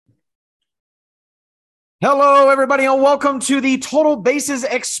Hello, everybody, and welcome to the Total Bases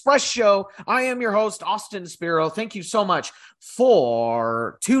Express Show. I am your host, Austin Spiro. Thank you so much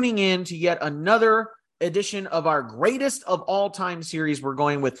for tuning in to yet another edition of our greatest of all time series. We're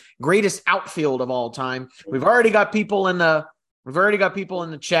going with greatest outfield of all time. We've already got people in the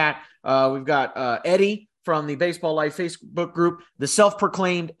chat. We've got Eddie from the Baseball Life Facebook group, the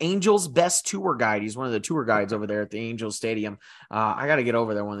self-proclaimed Angels best tour guide. He's one of the tour guides over there at the Angels Stadium. I got to get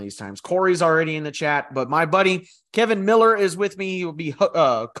over there one of these times. Corey's already in the chat, but my buddy Kevin Miller is with me. He will be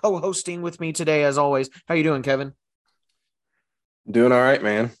co-hosting with me today, as always. How you doing, Kevin? Doing all right,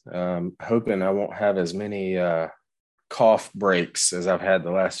 man. Hoping I won't have as many cough breaks as I've had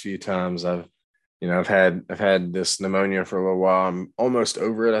the last few times. I've had this pneumonia for a little while. I'm almost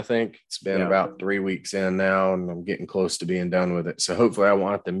over it. I think it's been about 3 weeks in now, and I'm getting close to being done with it. So hopefully I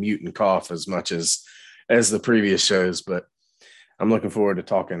won't have to mute and cough as much as the previous shows, but I'm looking forward to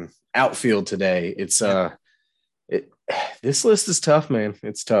talking outfield today. This list is tough, man.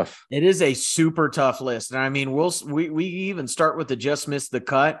 It's tough. It is a super tough list. And I mean, we even start with the just missed the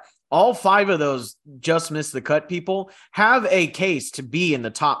cut. All five of those just missed the cut people have a case to be in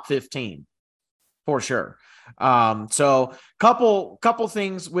the top 15. For sure. So couple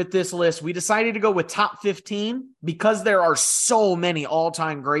things with this list. We decided to go with top 15 because there are so many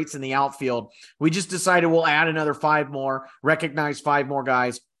all-time greats in the outfield. We just decided we'll add another recognize five more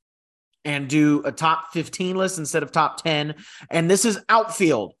guys, and do a top 15 list instead of top 10. And this is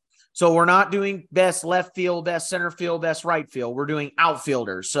outfield. So we're not doing best left field, best center field, best right field. We're doing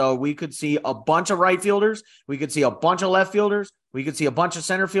outfielders. So we could see a bunch of right fielders. We could see a bunch of left fielders. We could see a bunch of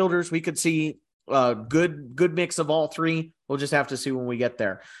center fielders. We could see good mix of all three. We'll just have to see when we get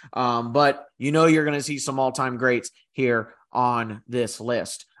there. But you're going to see some all-time greats here on this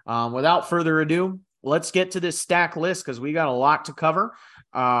list. Without further ado, let's get to this stack list because we got a lot to cover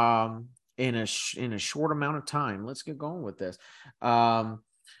in a short amount of time. Let's get going with this.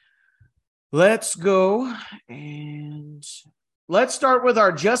 Let's go and let's start with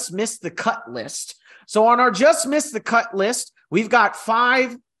our just missed the cut list. So on our just missed the cut list, we've got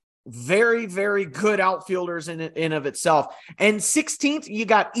five very, very good outfielders in of itself. And 16th, you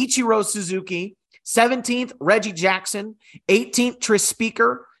got Ichiro Suzuki. 17th, Reggie Jackson. 18th, Tris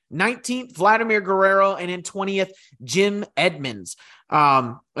Speaker. 19th, Vladimir Guerrero. And in 20th, Jim Edmonds.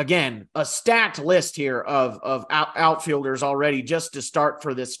 Again, a stacked list here of outfielders already just to start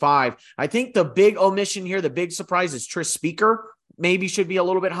for this five. I think the big omission here, the big surprise is Tris Speaker. Maybe should be a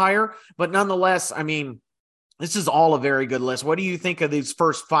little bit higher. But nonetheless, I mean, this is all a very good list. What do you think of these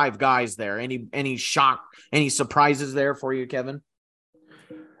first five guys there? Any shock, any surprises there for you, Kevin?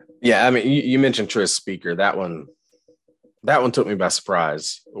 Yeah, I mean, you mentioned Tris Speaker. That one took me by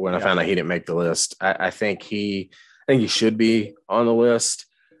surprise when I found out he didn't make the list. I think he should be on the list.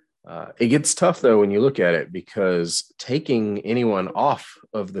 It gets tough though when you look at it because taking anyone off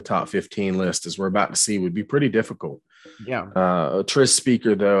of the top 15 list, as we're about to see, would be pretty difficult. Yeah. Tris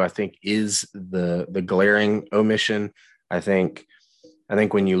Speaker, though, I think is the glaring omission. I think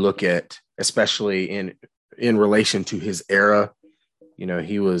when you look at, especially in relation to his era,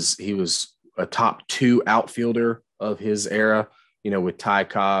 he was a top two outfielder of his era. With Ty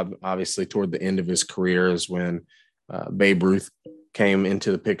Cobb, obviously toward the end of his career is when Babe Ruth came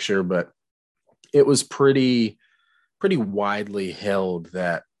into the picture, but it was pretty widely held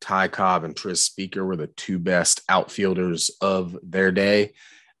that Ty Cobb and Tris Speaker were the two best outfielders of their day.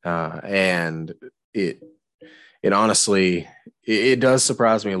 And it honestly, it does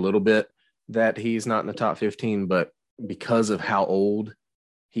surprise me a little bit that he's not in the top 15, but because of how old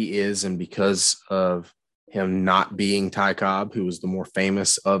he is and because of him not being Ty Cobb, who was the more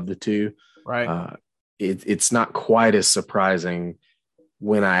famous of the two, right? It's not quite as surprising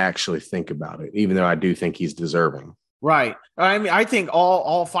when I actually think about it, even though I do think he's deserving. Right. I mean, I think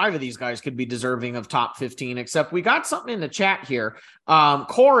all five of these guys could be deserving of top 15, except we got something in the chat here.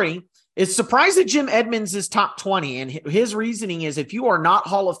 Corey is surprised that Jim Edmonds is top 20. And his reasoning is if you are not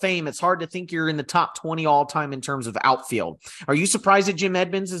Hall of Fame, it's hard to think you're in the top 20 all time in terms of outfield. Are you surprised that Jim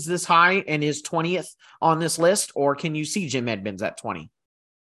Edmonds is this high and is 20th on this list? Or can you see Jim Edmonds at 20?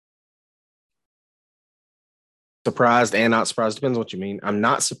 Surprised and not surprised. Depends what you mean. I'm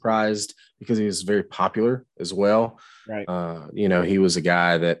not surprised because he was very popular as well. Right. He was a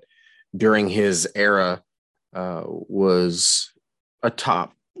guy that during his era was a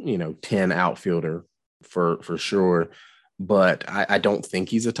top, 10 outfielder for sure. But I don't think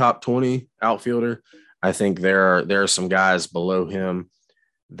he's a top 20 outfielder. I think there are some guys below him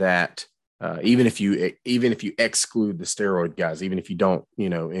that even if you exclude the steroid guys, even if you don't,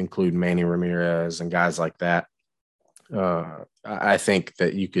 include Manny Ramirez and guys like that, I think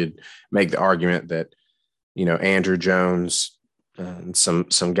that you could make the argument that Andrew Jones, and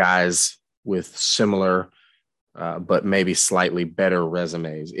some guys with similar but maybe slightly better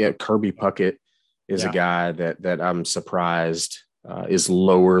resumes. Yeah, Kirby Puckett is a guy that I'm surprised is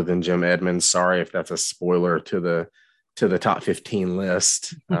lower than Jim Edmonds. Sorry if that's a spoiler to the top 15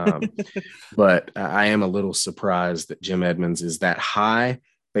 list. But I am a little surprised that Jim Edmonds is that high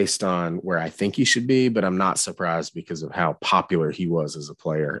based on where I think he should be, but I'm not surprised because of how popular he was as a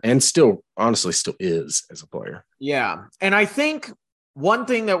player and still, honestly, still is as a player. Yeah. And I think one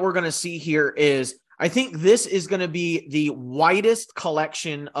thing that we're going to see here is I think this is going to be the widest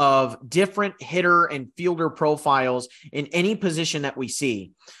collection of different hitter and fielder profiles in any position that we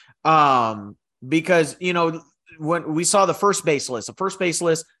see. Because, when we saw the first base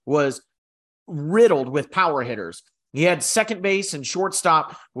list was riddled with power hitters. You had second base and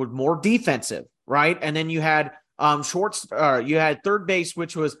shortstop with more defensive, right? And then you had you had third base,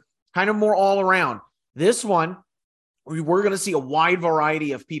 which was kind of more all around. This one, we're going to see a wide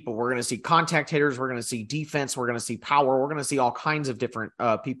variety of people. We're going to see contact hitters. We're going to see defense. We're going to see power. We're going to see all kinds of different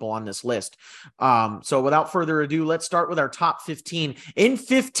people on this list. So without further ado, let's start with our top 15. In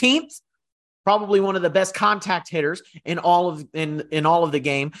 15th, probably one of the best contact hitters in all of the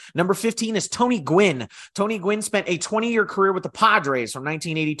game. Number 15 is Tony Gwynn. Tony Gwynn spent a 20-year career with the Padres from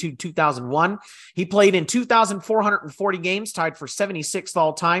 1982 to 2001. He played in 2,440 games, tied for 76th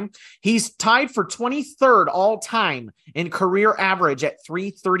all time. He's tied for 23rd all time in career average at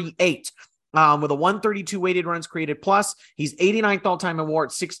 338. With a 132 weighted runs created plus. He's 89th all-time in WAR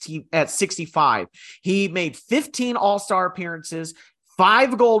at 65. He made 15 All-Star appearances,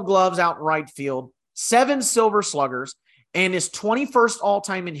 5 Gold Gloves out in right field, 7 Silver Sluggers, and is 21st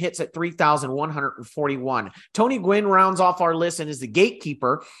all-time in hits at 3,141. Tony Gwynn rounds off our list and is the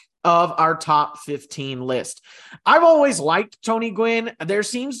gatekeeper of our top 15 list. I've always liked Tony Gwynn. There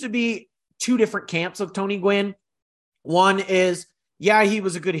seems to be 2 different camps of Tony Gwynn. One is, he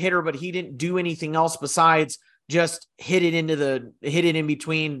was a good hitter, but he didn't do anything else besides just hit it in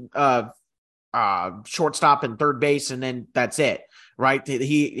between shortstop and third base, and then that's it. Right.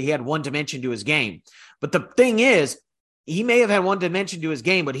 He had one dimension to his game. But the thing is, he may have had one dimension to his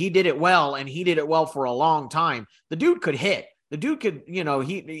game, but he did it well, and he did it well for a long time. The dude could hit. The dude could,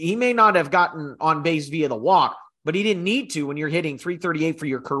 he may not have gotten on base via the walk, but he didn't need to when you're hitting 338 for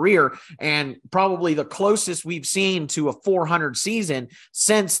your career, and probably the closest we've seen to a 400 season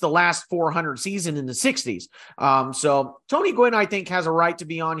since the last 400 season in the 60s. So Tony Gwynn, I think, has a right to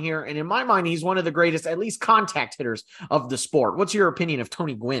be on here. And in my mind, he's one of the greatest, at least contact hitters of the sport. What's your opinion of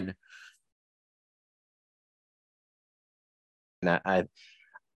Tony Gwynn?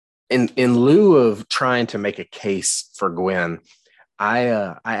 In lieu of trying to make a case for Gwynn,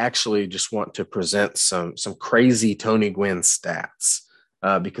 I actually just want to present some crazy Tony Gwynn stats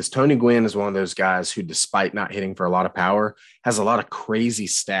because Tony Gwynn is one of those guys who, despite not hitting for a lot of power, has a lot of crazy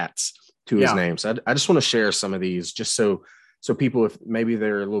stats to his name. So I just want to share some of these just so people, if maybe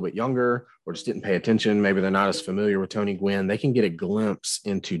they're a little bit younger or just didn't pay attention, maybe they're not as familiar with Tony Gwynn, they can get a glimpse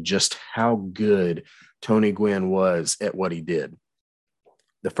into just how good Tony Gwynn was at what he did.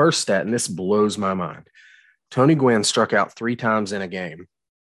 The first stat, and this blows my mind, Tony Gwynn struck out 3 times in a game.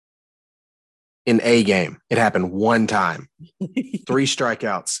 In a game. It happened one time. 3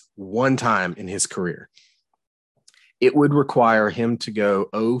 strikeouts, one time in his career. It would require him to go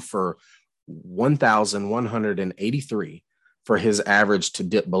 0 for 1,183 for his average to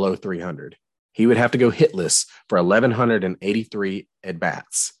dip below 300. He would have to go hitless for 1,183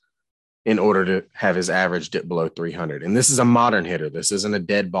 at-bats in order to have his average dip below 300. And this is a modern hitter. This isn't a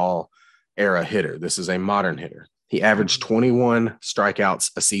dead ball era hitter. This is a modern hitter. He averaged 21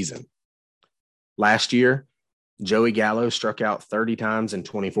 strikeouts a season. Last year, Joey Gallo struck out 30 times in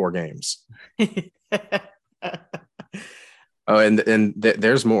 24 games.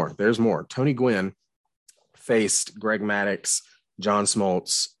 There's more. There's more. Tony Gwynn faced Greg Maddux, John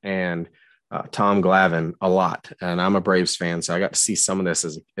Smoltz, and Tom Glavine a lot. And I'm a Braves fan, so I got to see some of this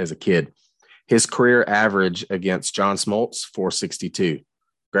as a kid. His career average against John Smoltz, 462.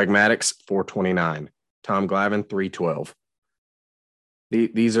 Greg Maddux, 429. Tom Glavine, 312.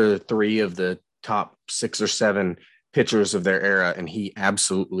 These are 3 of the top 6 or 7 pitchers of their era, and he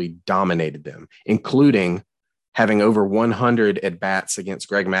absolutely dominated them, including having over 100 at-bats against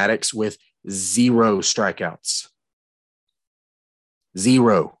Greg Maddux with 0 strikeouts.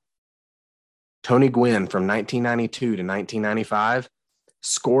 0. Tony Gwynn from 1992 to 1995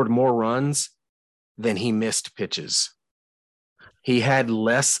 scored more runs than he missed pitches. He had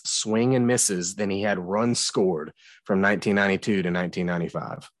less swing and misses than he had runs scored from 1992 to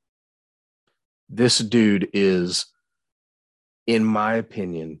 1995. This dude is, in my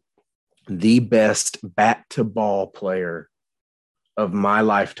opinion, the best bat to ball player of my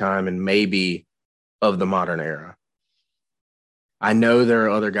lifetime and maybe of the modern era. I know there are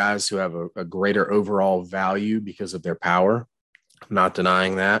other guys who have a greater overall value because of their power. I'm not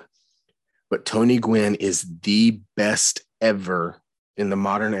denying that. But Tony Gwynn is the best ever in the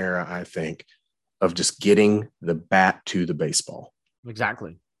modern era, I think, of just getting the bat to the baseball.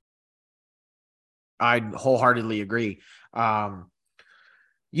 Exactly. I wholeheartedly agree.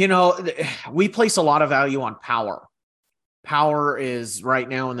 We place a lot of value on power. Power is right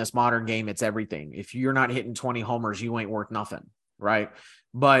now in this modern game, it's everything. If you're not hitting 20 homers, you ain't worth nothing, right?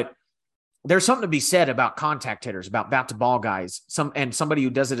 But there's something to be said about contact hitters, about bat to ball guys, somebody who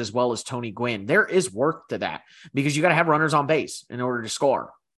does it as well as Tony Gwynn. There is worth to that because you got to have runners on base in order to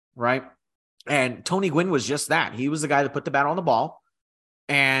score, right? And Tony Gwynn was just that. He was the guy that put the bat on the ball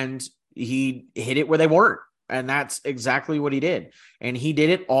and he hit it where they weren't. And that's exactly what he did. And he did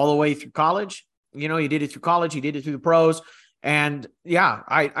it all the way through college. He did it through college. He did it through the pros. And yeah,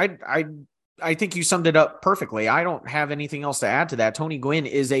 I think you summed it up perfectly. I don't have anything else to add to that. Tony Gwynn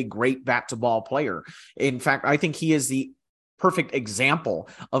is a great bat to ball player. In fact, I think he is the perfect example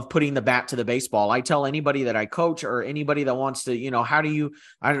of putting the bat to the baseball. I tell anybody that I coach or anybody that wants to,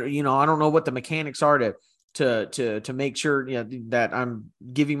 I don't know what the mechanics are to make sure that I'm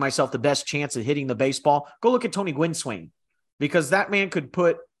giving myself the best chance at hitting the baseball. Go look at Tony Gwynn's swing, because that man could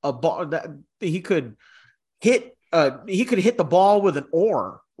put a ball that he could hit the ball with an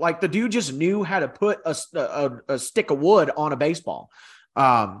oar. Like the dude just knew how to put a stick of wood on a baseball.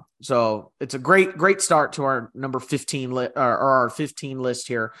 So it's a great start to our number 15 or our 15 list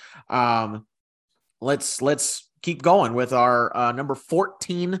here. Let's keep going with our number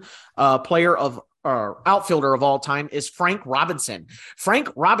 14 player of our outfielder of all time is Frank Robinson. Frank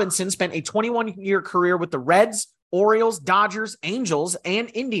Robinson spent a 21-year career with the Reds, Orioles, Dodgers, Angels,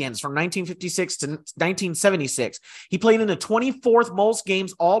 and Indians from 1956 to 1976. He played in the 24th most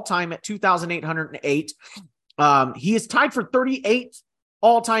games all time at 2,808. He is tied for 38th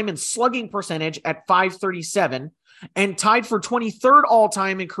all time in slugging percentage at 537 and tied for 23rd all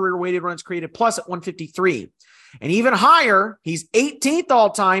time in career weighted runs created plus at 153. And even higher, he's 18th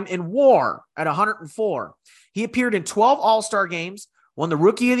all time in WAR at 104. He appeared in 12 All-Star games, won the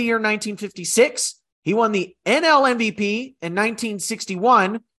Rookie of the Year in 1956. He won the NL MVP in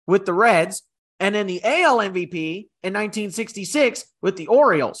 1961 with the Reds, and then the AL MVP in 1966 with the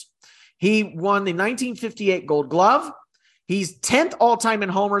Orioles. He won the 1958 Gold Glove. He's 10th all-time in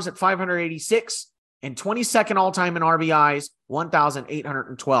homers at 586 and 22nd all-time in RBIs,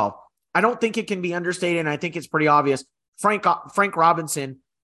 1,812. I don't think it can be understated, and I think it's pretty obvious. Frank Robinson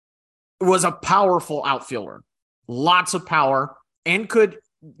was a powerful outfielder, lots of power, and could,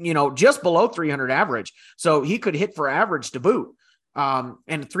 just below 300 average. So he could hit for average to boot.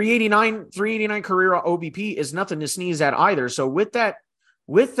 And 389 career OBP is nothing to sneeze at either. So with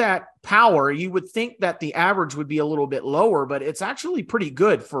that power, you would think that the average would be a little bit lower, but it's actually pretty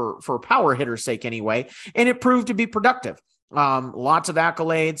good for power hitter's sake anyway. And it proved to be productive. Lots of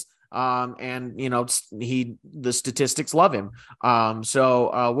accolades. And the statistics love him.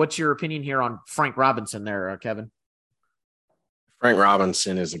 So what's your opinion here on Frank Robinson there, Kevin? Frank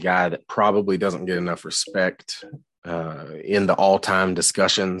Robinson is a guy that probably doesn't get enough respect in the all-time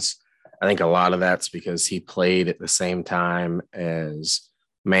discussions. I think a lot of that's because he played at the same time as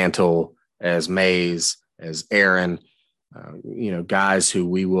Mantle, as Mays, as Aaron, guys who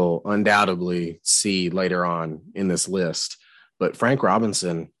we will undoubtedly see later on in this list. But Frank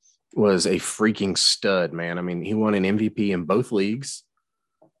Robinson was a freaking stud, man. I mean, he won an MVP in both leagues.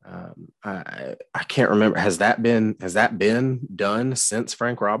 I can't remember. Has that been done since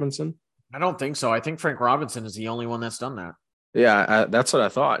Frank Robinson? I don't think so. I think Frank Robinson is the only one that's done that. Yeah, that's what I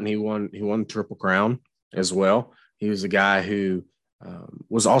thought. And he won Triple Crown as well. He was a guy who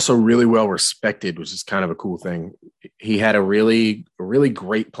was also really well respected, which is kind of a cool thing. He had a really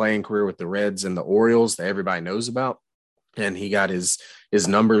great playing career with the Reds and the Orioles that everybody knows about. And he got his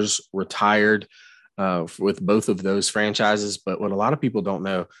numbers retired with both of those franchises. But what a lot of people don't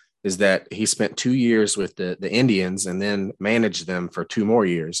know is that he spent 2 years with the Indians and then managed them for 2 more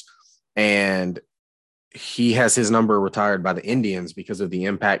years. And he has his number retired by the Indians because of the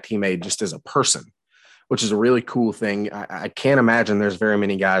impact he made just as a person, which is a really cool thing. I can't imagine there's very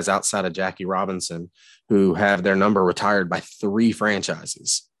many guys outside of Jackie Robinson who have their number retired by 3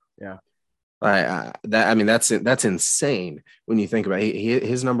 franchises. Yeah. That's insane when you think about it.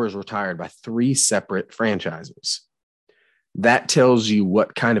 His number is retired by 3 separate franchises. That tells you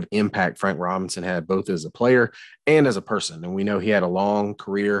what kind of impact Frank Robinson had both as a player and as a person. And we know he had a long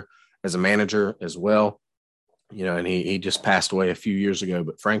career as a manager as well. and he just passed away a few years ago.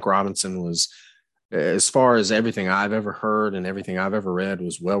 But Frank Robinson was, as far as everything I've ever heard and everything I've ever read,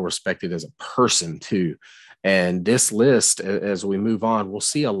 was well respected as a person too. And this list, as we move on, we'll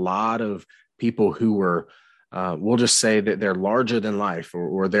see a lot of people who were, we'll just say that they're larger than life,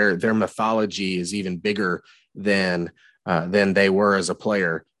 or their mythology is even bigger than they were as a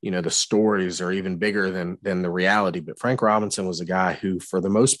player. The stories are even bigger than the reality. But Frank Robinson was a guy who, for the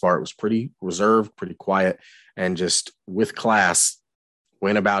most part, was pretty reserved, pretty quiet, and just with class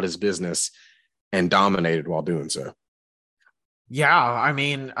went about his business and dominated while doing so. Yeah, I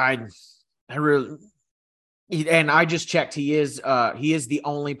mean, I really, and I just checked. He is the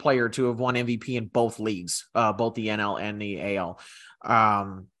only player to have won MVP in both leagues, both the NL and the AL.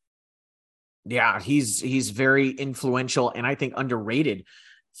 Yeah, he's very influential and I think underrated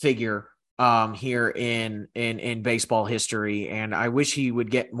figure here in baseball history, and I wish he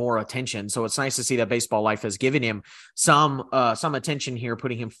would get more attention. So it's nice to see that Baseball Life has given him some attention here,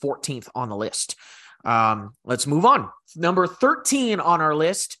 putting him 14th on the list. Let's move on. Number 13 on our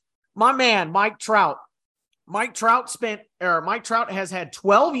list, my man Mike Trout. Mike Trout has had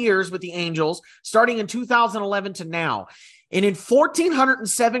 12 years with the Angels, starting in 2011 to now. And in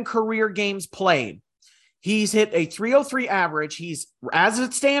 1,407 career games played, he's hit a 303 average. He's, as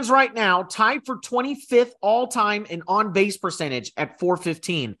it stands right now, tied for 25th all-time in on-base percentage at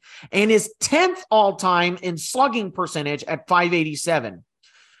 415, and is 10th all-time in slugging percentage at 587.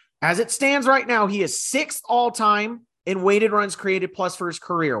 As it stands right now, he is 6th all-time in weighted runs created plus for his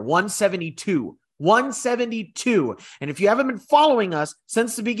career, 172. 172. And if you haven't been following us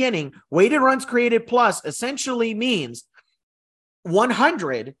since the beginning, weighted runs created plus essentially means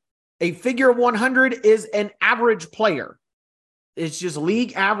 100. A figure of 100 is an average player. It's just a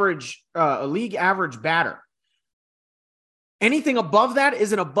league average batter. Anything above that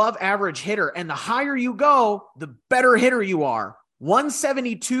is an above average hitter. And the higher you go, the better hitter you are.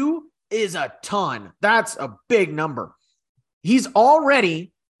 172 is a ton. That's a big number. He's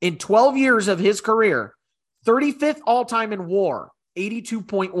already, in 12 years of his career, 35th all-time in WAR,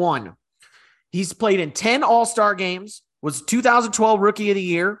 82.1. He's played in 10 All-Star games, was 2012 Rookie of the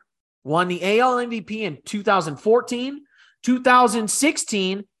Year, won the AL MVP in 2014,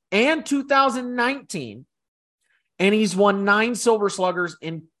 2016, and 2019. And he's won 9 Silver Sluggers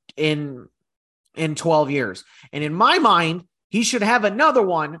in 12 years. And in my mind, he should have another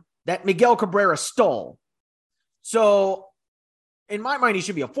one that Miguel Cabrera stole. So in my mind, he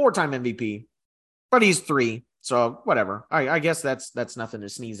should be a 4-time MVP, but he's 3. So whatever. I guess that's nothing to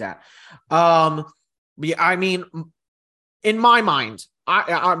sneeze at. Yeah, I mean, in my mind,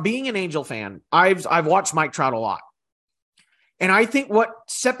 I'm being an Angel fan, I've watched Mike Trout a lot. And I think what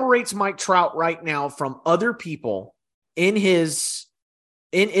separates Mike Trout right now from other people in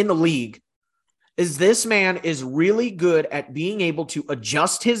the league is this man is really good at being able to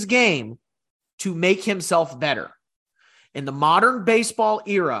adjust his game to make himself better. In the modern baseball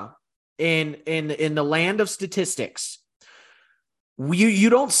era, in the land of statistics, you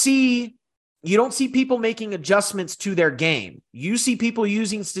don't see people making adjustments to their game. You see people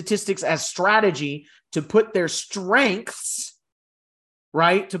using statistics as strategy to put their strengths,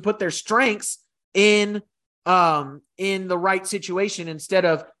 right? To put their strengths in the right situation instead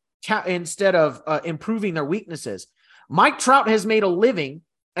of improving their weaknesses. Mike Trout has made a living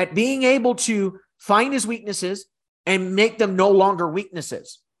at being able to find his weaknesses and make them no longer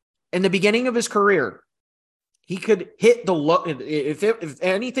weaknesses. In the beginning of his career, he could hit the low. If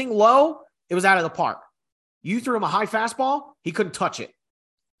anything low, it was out of the park. You threw him a high fastball, he couldn't touch it.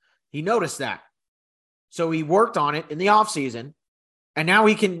 He noticed that. So he worked on it in the offseason, and now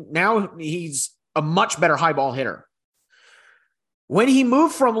he's a much better high ball hitter. When he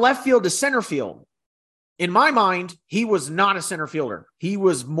moved from left field to center field, in my mind, he was not a center fielder. He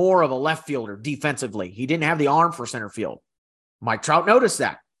was more of a left fielder defensively. He didn't have the arm for center field. Mike Trout noticed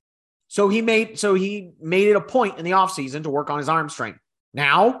that. So he made it a point in the offseason to work on his arm strength.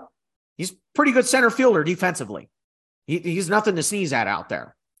 Now, he's pretty good center fielder defensively. He's nothing to sneeze at out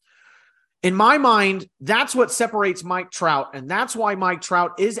there. In my mind, that's what separates Mike Trout, and that's why Mike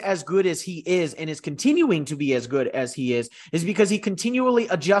Trout is as good as he is and is continuing to be as good as he is because he continually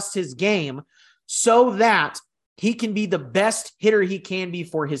adjusts his game so that he can be the best hitter he can be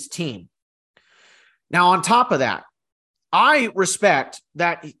for his team. Now, on top of that, I respect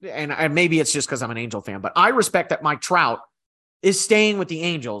that, and maybe it's just because I'm an Angel fan, but I respect that Mike Trout is staying with the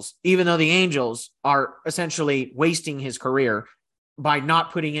Angels, even though the Angels are essentially wasting his career by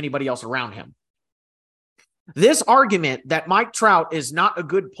not putting anybody else around him. This argument that Mike Trout is not a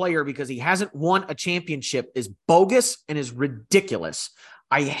good player because he hasn't won a championship is bogus and is ridiculous.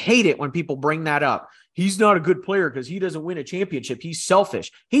 I hate it when people bring that up. he's not a good player because he doesn't win a championship. He's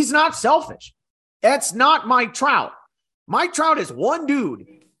selfish. He's not selfish. That's not Mike Trout. Mike Trout is one dude.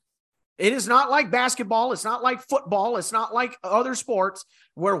 It is not like basketball. It's not like football. It's not like other sports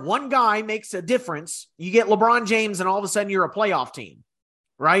where one guy makes a difference. You get LeBron James and all of a sudden you're a playoff team,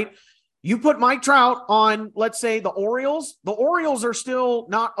 right? You put Mike Trout on, let's say, the Orioles are still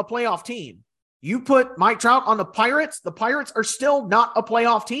not a playoff team. You put Mike Trout on the Pirates are still not a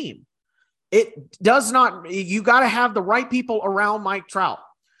playoff team. It does not, you got to have the right people around Mike Trout.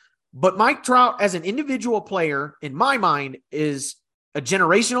 But Mike Trout as an individual player, in my mind, is a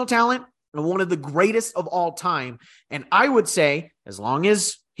generational talent and one of the greatest of all time. And I would say, as long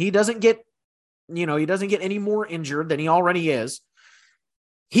as he doesn't get any more injured than he already is,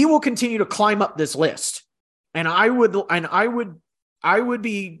 he will continue to climb up this list. And I would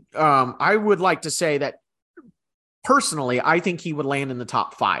like to say that personally, I think he would land in the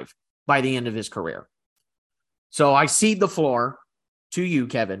top 5 by the end of his career. So I cede the floor to you,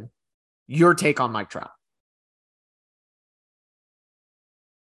 Kevin. Your take on Mike Trout.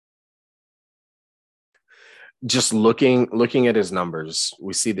 Just looking at his numbers,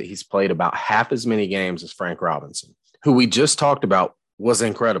 we see that he's played about half as many games as Frank Robinson, who we just talked about was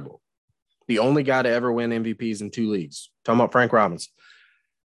incredible. The only guy to ever win MVPs in 2 leagues. Talking about Frank Robinson.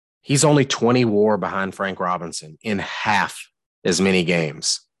 He's only 20 WAR behind Frank Robinson in half as many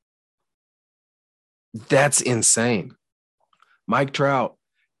games. That's insane. Mike Trout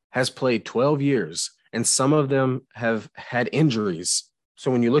has played 12 years, and some of them have had injuries. So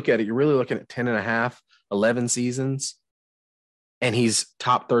when you look at it, you're really looking at 10 and a half, 11 seasons, and he's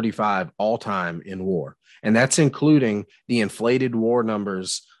top 35 all time in WAR. And that's including the inflated WAR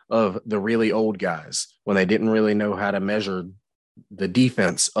numbers of the really old guys when they didn't really know how to measure the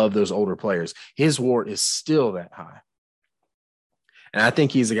defense of those older players. His WAR is still that high. And I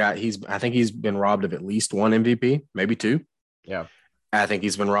think he's a guy, I think he's been robbed of at least 1 MVP, maybe 2. Yeah. I think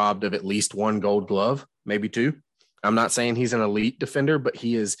he's been robbed of at least 1 Gold Glove, maybe 2. I'm not saying he's an elite defender, but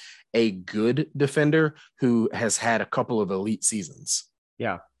he is a good defender who has had a couple of elite seasons.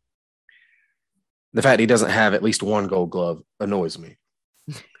 Yeah. The fact he doesn't have at least 1 Gold Glove annoys me.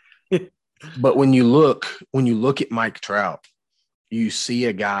 But when you look at Mike Trout, you see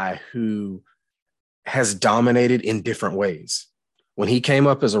a guy who has dominated in different ways. When he came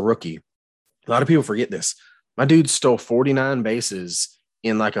up as a rookie, a lot of people forget this. My dude stole 49 bases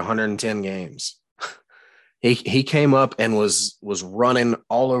in like 110 games. He came up and was running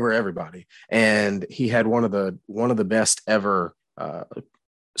all over everybody, and he had one of the best ever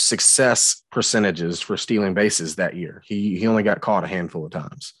success percentages for stealing bases that year. He only got caught a handful of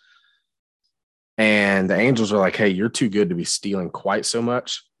times, and the Angels were like, "Hey, you're too good to be stealing quite so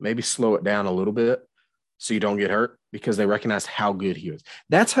much. Maybe slow it down a little bit so you don't get hurt," because they recognized how good he was.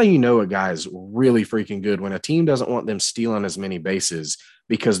 That's how you know a guy is really freaking good, when a team doesn't want them stealing as many bases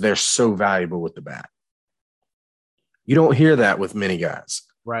because they're so valuable with the bat. You don't hear that with many guys.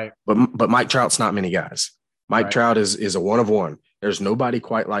 Right. But Mike Trout's not many guys. Mike Right. Trout is a one of one. There's nobody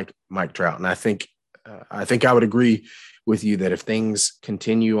quite like Mike Trout. And I think I would agree with you that if things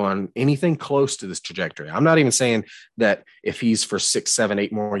continue on anything close to this trajectory, I'm not even saying that if he's for 6, 7,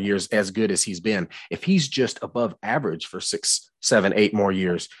 8 more years as good as he's been, if he's just above average for 6, 7, 8 more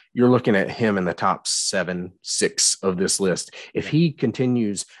years, you're looking at him in the top 7, 6 of this list. If he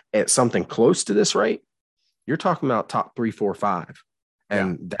continues at something close to this rate, you're talking about top 3, 4, 5.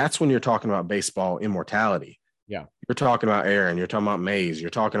 And that's when you're talking about baseball immortality. Yeah. You're talking about Aaron. You're talking about Mays.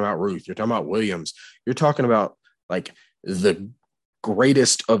 You're talking about Ruth. You're talking about Williams. You're talking about like the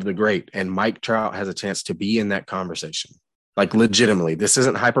greatest of the great. And Mike Trout has a chance to be in that conversation. Like legitimately, this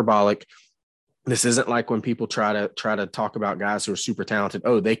isn't hyperbolic. This isn't like when people try to talk about guys who are super talented.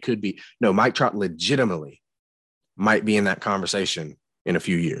 Oh, they could be. No, Mike Trout legitimately might be in that conversation in a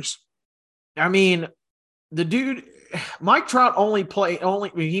few years. I mean, the dude, Mike Trout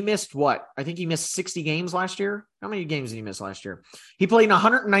he missed what? I think he missed 60 games last year. How many games did he miss last year? He played in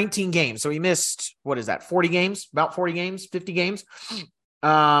 119 games. So he missed, what is that? 40 games, about 40 games, 50 games,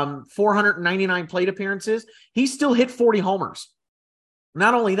 499 plate appearances. He still hit 40 homers.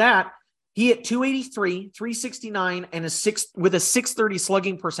 Not only that, he hit 283, 369 and with a 630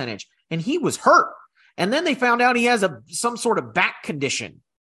 slugging percentage. And he was hurt. And then they found out he has some sort of back condition,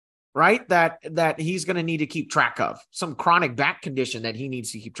 right? That he's going to need to keep track of, some chronic back condition that he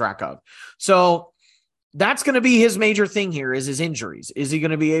needs to keep track of. So that's going to be his major thing here, is his injuries. Is he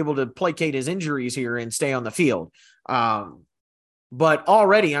going to be able to placate his injuries here and stay on the field? But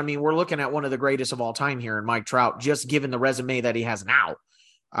already, I mean, we're looking at one of the greatest of all time here in Mike Trout, just given the resume that he has now.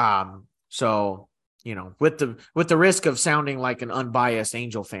 So, you know, with the risk of sounding like an unbiased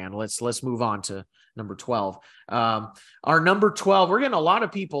Angel fan, let's move on to number 12. Our number 12, we're getting a lot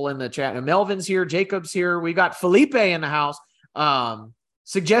of people in the chat. And Melvin's here, Jacob's here. We got Felipe in the house,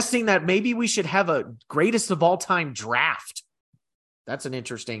 suggesting that maybe we should have a greatest of all time draft. That's an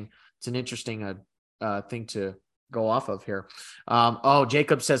interesting thing to go off of here.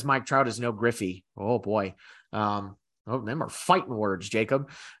 Jacob says Mike Trout is no Griffey. Oh boy. Them are fighting words, Jacob.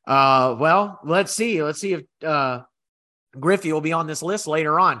 Well, let's see if Griffey will be on this list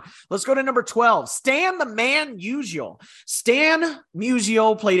later on. Let's go to number 12. Stan the Man Musial. Stan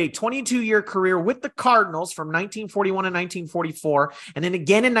Musial played a 22-year career with the Cardinals from 1941 to 1944, and then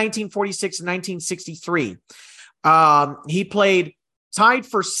again in 1946 and 1963. He played tied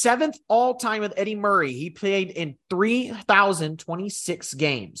for 7th all-time with Eddie Murray. He played in 3,026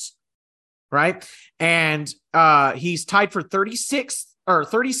 games, right? And he's tied for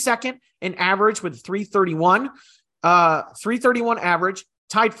 32nd in average with 331. 331 average,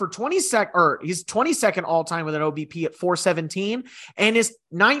 tied for 22nd, he's 22nd all-time with an OBP at 417, and is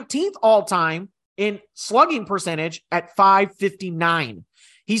 19th all-time in slugging percentage at 559.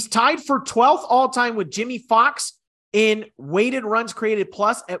 He's tied for 12th all-time with Jimmy Fox in weighted runs created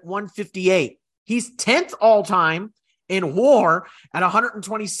plus at 158. He's 10th all-time in WAR at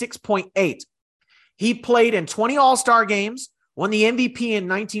 126.8. He played in 20 All-Star games, won the MVP in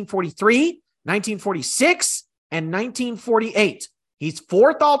 1943, 1946, and 1948. He's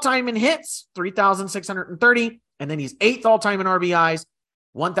 4th all-time in hits, 3,630, and then he's 8th all-time in RBIs,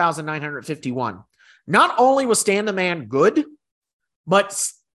 1,951. Not only was Stan the Man good, but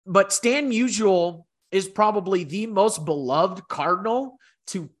Stan Musial is probably the most beloved Cardinal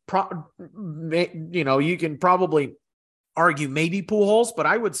to, you can probably argue maybe Pujols, but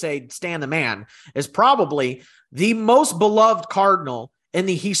I would say Stan the Man is probably the most beloved Cardinal in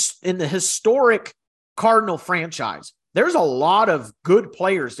the historic Cardinal franchise. There's a lot of good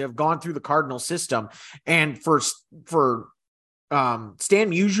players that have gone through the Cardinal system, and for Stan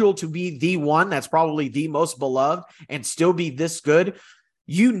Musial to be the one that's probably the most beloved and still be this good,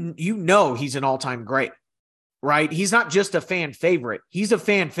 you know he's an all-time great, right? He's not just a fan favorite. He's a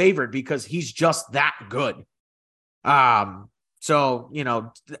fan favorite because he's just that good. So,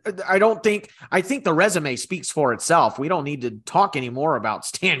 I think the resume speaks for itself. We don't need to talk anymore about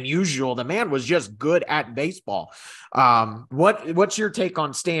Stan Musial. The man was just good at baseball. What's your take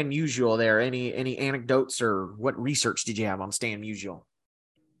on Stan Musial there? Any anecdotes or what research did you have on Stan Musial?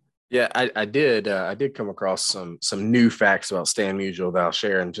 Yeah, I did come across some new facts about Stan Musial that I'll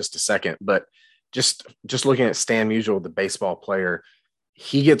share in just a second. But just looking at Stan Musial, the baseball player,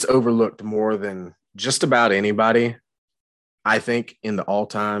 he gets overlooked more than just about anybody, I think, in the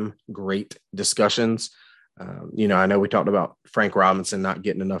all-time great discussions. I know we talked about Frank Robinson not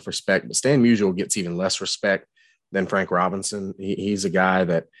getting enough respect, but Stan Musial gets even less respect than Frank Robinson. He's a guy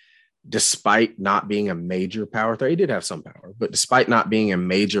that, despite not being a major power threat, he did have some power, but despite not being a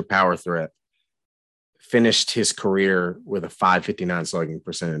major power threat, finished his career with a 559 slugging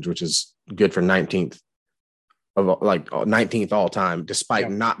percentage, which is good for 19th all time, despite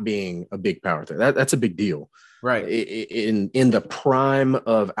not being a big power threat. That's a big deal. Right. In the prime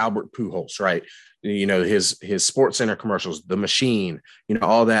of Albert Pujols, right? His Sports Center commercials, the Machine,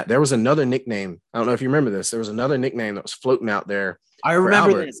 all that. There was another nickname. I don't know if you remember this. There was another nickname that was floating out there. I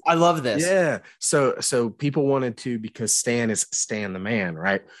remember this. I love this. Yeah. So people wanted to, because Stan is Stan the Man,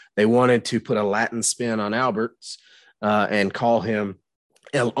 right? They wanted to put a Latin spin on Albert's and call him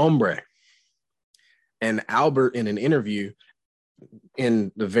El Hombre. And Albert, in an interview,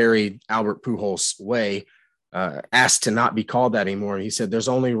 in the very Albert Pujols way, asked to not be called that anymore. He said, there's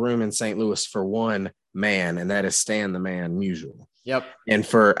only room in St. Louis for one man, and that is Stan the Man Musial. Yep. And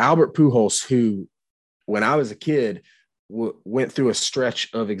for Albert Pujols, who, when I was a kid, went through a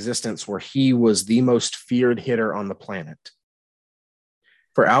stretch of existence where he was the most feared hitter on the planet,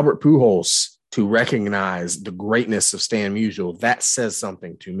 for Albert Pujols to recognize the greatness of Stan Musial, that says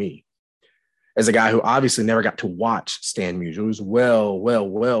something to me. As a guy who obviously never got to watch Stan Musial, it was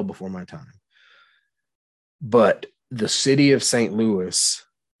well before my time. But the city of St. Louis,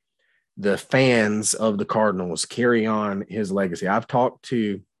 the fans of the Cardinals carry on his legacy. I've talked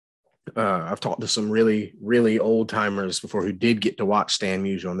to some really, really old timers before who did get to watch Stan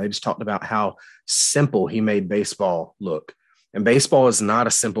Musial, and they just talked about how simple he made baseball look. And baseball is not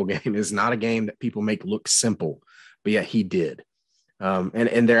a simple game. It's not a game that people make look simple, but yet he did.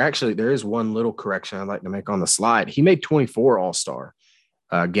 And there is one little correction I'd like to make on the slide. He made 24 All-Star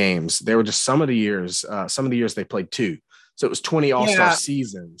games. There were just some of the years they played 2. So it was 20 All-Star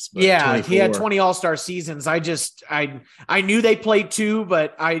seasons. But he had 20 All-Star seasons. I knew they played 2,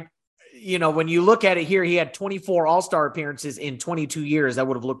 but when you look at it here, he had 24 All-Star appearances in 22 years. That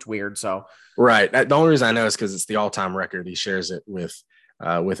would have looked weird. So, right. The only reason I know is because it's the all-time record. He shares it with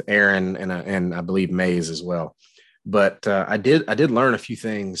Aaron and I believe Mays as well. But I did learn a few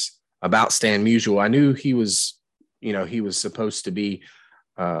things about Stan Musial. I knew he was supposed to be,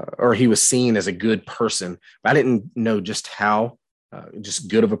 or he was seen as a good person, but I didn't know just how just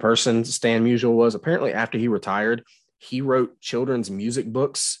good of a person Stan Musial was. Apparently, after he retired, he wrote children's music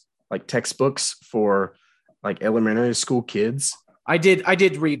books, like textbooks for like elementary school kids. I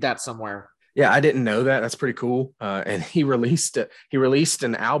did read that somewhere. Yeah, I didn't know that. That's pretty cool. And he released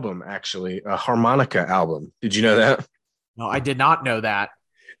an album, actually, a harmonica album. Did you know that? No, I did not know that.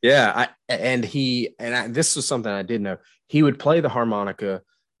 Yeah, this was something I did know. He would play the harmonica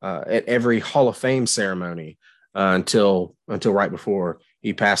at every Hall of Fame ceremony until right before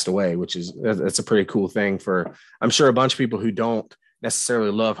he passed away, that's a pretty cool thing for, I'm sure, a bunch of people who don't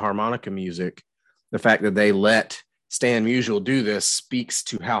necessarily love harmonica music. The fact that they let Stan Musial do this speaks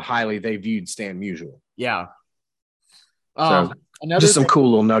to how highly they viewed Stan Musial. Yeah. So just some cool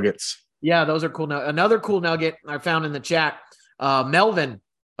little nuggets. Yeah, those are cool. Another cool nugget I found in the chat, Melvin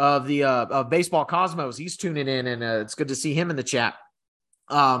of the of Baseball Cosmos, he's tuning in, and it's good to see him in the chat.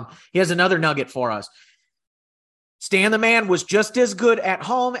 He has another nugget for us. Stan the Man was just as good at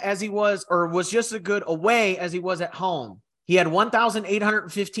home as he was just as good away as he was at home. He had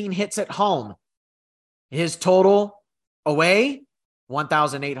 1,815 hits at home. His total away,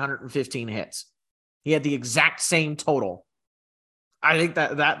 1,815 hits. He had the exact same total. I think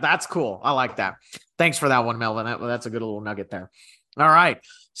that's cool. I like that. Thanks for that one, Melvin. That's a good little nugget there. All right.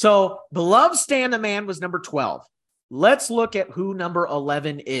 So beloved Stan the Man was number 12. Let's look at who number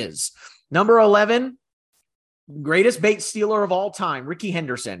 11 is. Number 11, greatest base stealer of all time, Rickey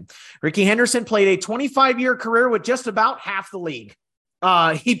Henderson. Rickey Henderson played a 25-year career with just about half the league.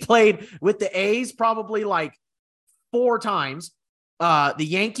 He played with the A's probably like 4 times. The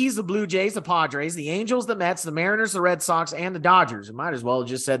Yankees, the Blue Jays, the Padres, the Angels, the Mets, the Mariners, the Red Sox, and the Dodgers. It might as well have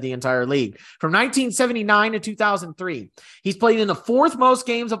just said the entire league. From 1979 to 2003, he's played in the 4th most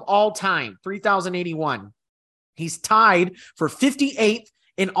games of all time, 3,081. He's tied for 58th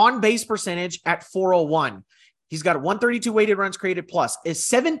in on-base percentage at 401. He's got a 132 weighted runs created plus, is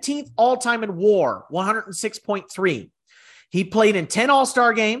 17th all-time in WAR, 106.3. He played in 10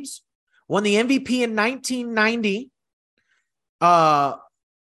 All-Star games, won the MVP in 1990, has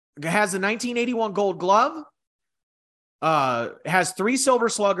the 1981 Gold Glove, has 3 Silver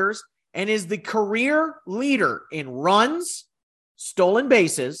Sluggers, and is the career leader in runs, stolen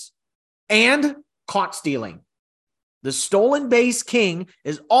bases, and caught stealing. The stolen base king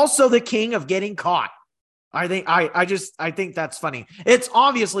is also the king of getting caught. I think that's funny. It's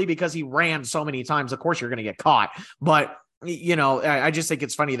obviously because he ran so many times. Of course, you're going to get caught, but I just think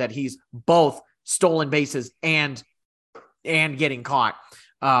it's funny that he's both stolen bases and getting caught.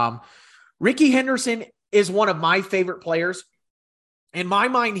 Rickey Henderson is one of my favorite players. In my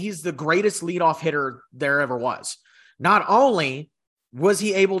mind, he's the greatest leadoff hitter there ever was. Not only was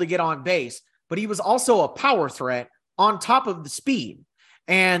he able to get on base, but he was also a power threat on top of the speed.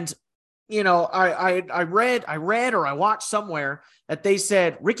 And I read or I watched somewhere that they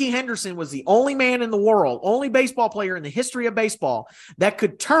said Rickey Henderson was the only man in the world, only baseball player in the history of baseball that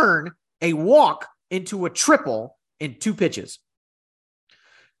could turn a walk into a triple in 2 pitches,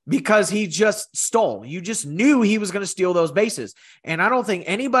 because he just stole. You just knew he was going to steal those bases. And I don't think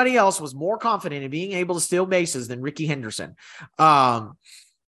anybody else was more confident in being able to steal bases than Rickey Henderson.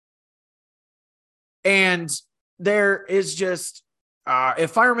 And there is just,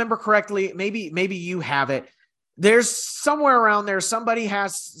 if I remember correctly, maybe you have it. There's somewhere around there, somebody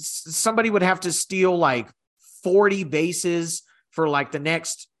would have to steal like 40 bases for like the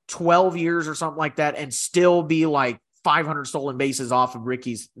next 12 years or something like that, and still be like 500 stolen bases off of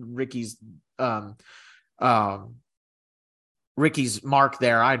Rickey's mark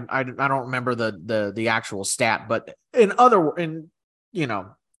there. I don't remember the actual stat, but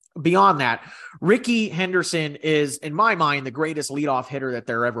beyond that, Rickey Henderson is, in my mind, the greatest leadoff hitter that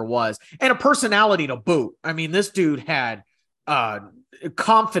there ever was, and a personality to boot. I mean, this dude had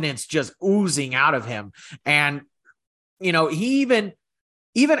confidence just oozing out of him. And, he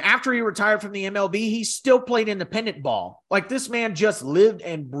even after he retired from the MLB, he still played independent ball. Like, this man just lived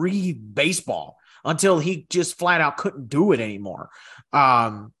and breathed baseball until he just flat out couldn't do it anymore.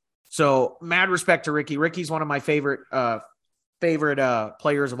 So mad respect to Rickey. Rickey's one of my favorite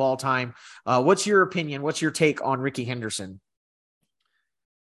players of all time. What's your opinion? What's your take on Rickey Henderson?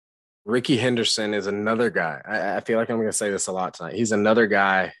 Rickey Henderson is another guy. I feel like I'm going to say this a lot tonight. He's another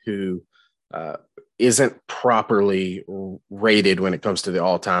guy who isn't properly rated when it comes to the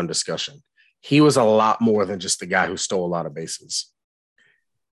all-time discussion. He was a lot more than just the guy who stole a lot of bases.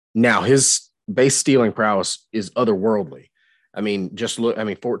 Now, his base stealing prowess is otherworldly. I mean, just look,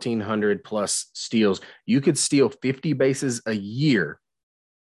 1,400 plus steals. You could steal 50 bases a year.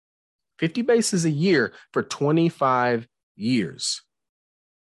 50 bases a year for 25 years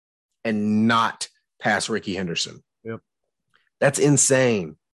and not pass Rickey Henderson. Yep. That's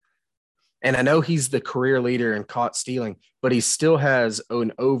insane. And I know he's the career leader in caught stealing, but he still has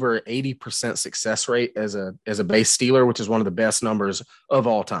an over 80% success rate as a base stealer, which is one of the best numbers of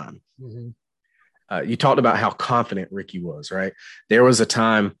all time. Mm-hmm. You talked about how confident Rickey was, right? There was a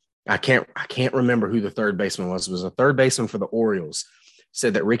time, I can't remember who the third baseman was. It was a third baseman for the Orioles,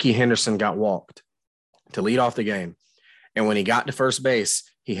 said that Rickey Henderson got walked to lead off the game. And when he got to first base,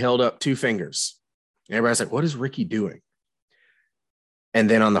 he held up two fingers. And everybody's like, what is Rickey doing? And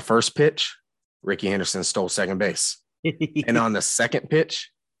then on the first pitch, Rickey Henderson stole second base. And on the second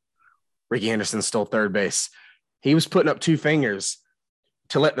pitch, Rickey Henderson stole third base. He was putting up two fingers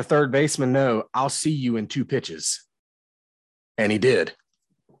to let the third baseman know, I'll see you in two pitches. And he did.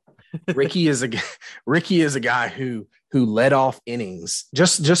 Rickey is a guy who led off innings,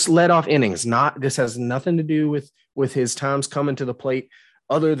 just led off innings. This has nothing to do with his times coming to the plate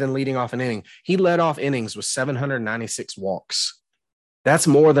other than leading off an inning. He led off innings with 796 walks. That's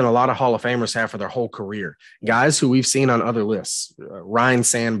more than a lot of Hall of Famers have for their whole career. Guys who we've seen on other lists, Ryan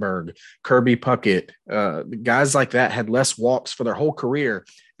Sandberg, Kirby Puckett, guys like that had less walks for their whole career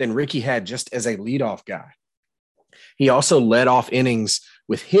than Rickey had just as a leadoff guy. He also led off innings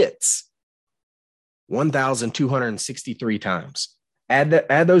with hits 1,263 times.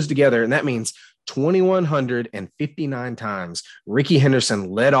 Add those together, and that means 2,159 times Rickey Henderson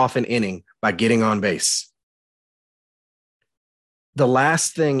led off an inning by getting on base. The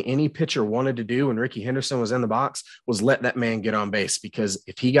last thing any pitcher wanted to do when Rickey Henderson was in the box was let that man get on base, because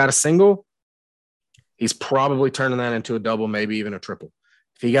if he got a single, he's probably turning that into a double, maybe even a triple.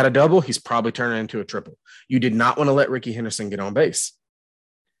 If he got a double, he's probably turning it into a triple. You did not want to let Rickey Henderson get on base.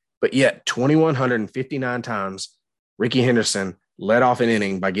 But yet 2,159 times Rickey Henderson led off an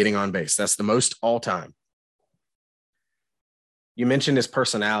inning by getting on base. That's the most all time. You mentioned his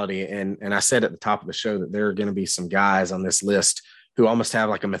personality, and I said at the top of the show that there are going to be some guys on this list who almost have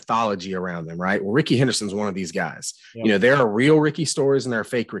like a mythology around them, right? Well, Rickey Henderson's one of these guys. Yeah. There are real Rickey stories and there are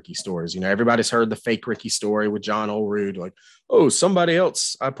fake Rickey stories. Everybody's heard the fake Rickey story with John Olerud, like, oh, somebody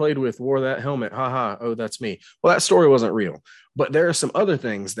else I played with wore that helmet. Ha ha. Oh, that's me. Well, that story wasn't real. But there are some other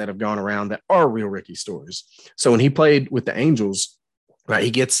things that have gone around that are real Rickey stories. So when he played with the Angels, right,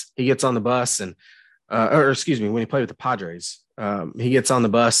 he gets on the bus and, when he played with the Padres, he gets on the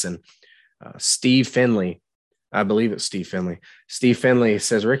bus and Steve Finley, I believe it's Steve Finley. Steve Finley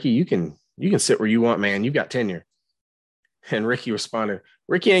says, Rickey, you can sit where you want, man. You've got tenure. And Rickey responded,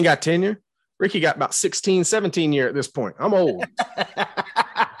 Rickey ain't got tenure. Rickey got about 16, 17 years at this point. I'm old.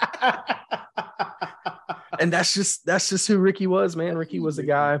 And that's just who Rickey was, man. Rickey was a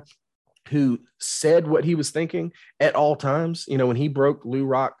guy who said what he was thinking at all times. When he broke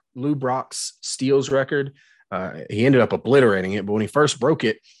Lou Brock's steals record, he ended up obliterating it. But when he first broke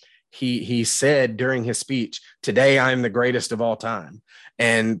it, he said during his speech, today I'm the greatest of all time.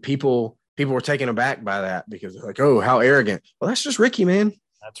 And people were taken aback by that because they're like, oh, how arrogant. Well, that's just Rickey, man.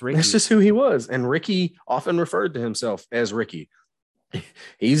 That's Rickey. That's just who he was. And Rickey often referred to himself as Rickey.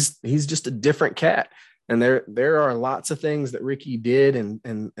 He's just a different cat. And there are lots of things that Rickey did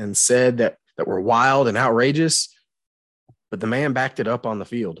and said that were wild and outrageous, but the man backed it up on the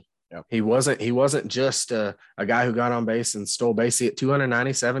field. Yep. He wasn't just a guy who got on base and stole base. He had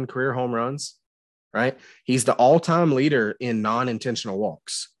 297 career home runs, right? He's the all-time leader in non-intentional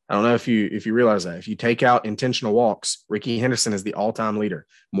walks. I don't know if you realize that. If you take out intentional walks, Rickey Henderson is the all-time leader,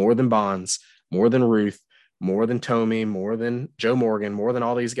 more than Bonds, more than Ruth, more than Tomey, more than Joe Morgan, more than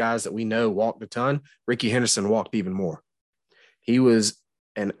all these guys that we know walked a ton. Rickey Henderson walked even more. He was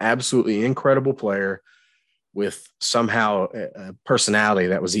an absolutely incredible player with somehow a personality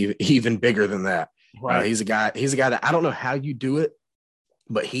that was even bigger than that. Right. He's a guy that I don't know how you do it,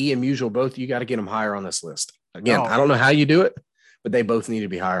 but he and Musial, both, you got to get them higher on this list. Again, I don't know how you do it, but they both need to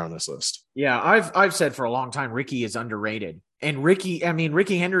be higher on this list. Yeah, I've said for a long time Rickey is underrated. And Rickey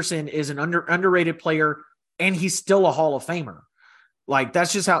Henderson is an underrated player, and he's still a Hall of Famer. Like,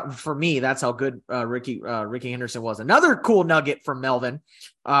 that's just how, for me, that's how good Rickey Henderson was. Another cool nugget from Melvin.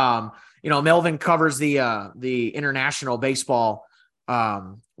 Melvin covers the international baseball,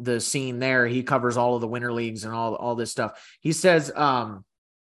 the scene there. He covers all of the winter leagues and all this stuff. He says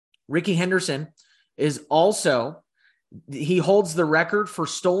Rickey Henderson is also He holds the record for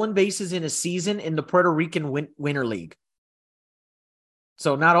stolen bases in a season in the Puerto Rican Winter League.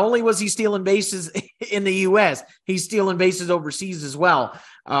 So not only was he stealing bases in the U.S., he's stealing bases overseas as well.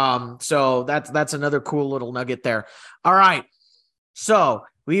 So that's another cool little nugget there. All right. So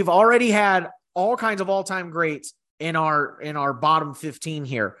we've already had all kinds of all-time greats in our bottom 15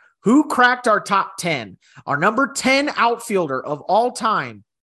 here. Who cracked our top 10? Our number 10 outfielder of all time,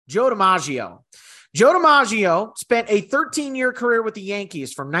 Joe DiMaggio. Joe DiMaggio spent a 13-year career with the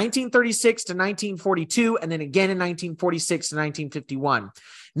Yankees from 1936 to 1942, and then again in 1946 to 1951,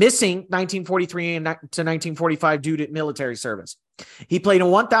 missing 1943 to 1945 due to military service. He played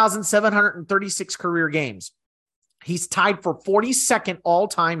in 1,736 career games. He's tied for 42nd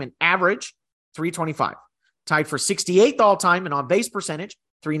all-time in average, 325. Tied for 68th all-time in on-base percentage,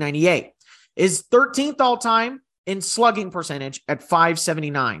 398. Is 13th all-time in slugging percentage at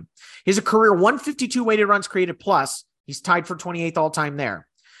 579. He has a career 152 weighted runs created plus. He's tied for 28th all-time there.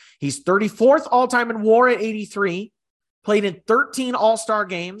 He's 34th all-time in WAR at 83, played in 13 All-Star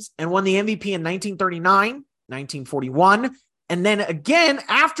games, and won the MVP in 1939, 1941, and then again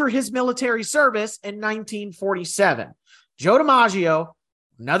after his military service in 1947. Joe DiMaggio,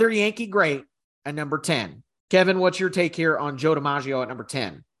 another Yankee great, at number 10. Kevin, what's your take here on Joe DiMaggio at number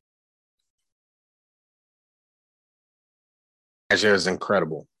 10? DiMaggio is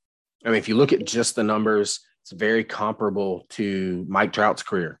incredible. I mean, if you look at just the numbers, it's very comparable to Mike Trout's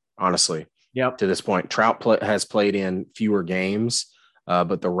career, honestly. Yep. To this point, Trout has played in fewer games,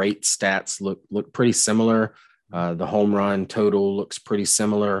 but the rate stats look pretty similar. The home run total looks pretty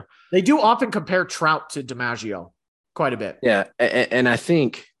similar. They do often compare Trout to DiMaggio quite a bit. Yeah, and I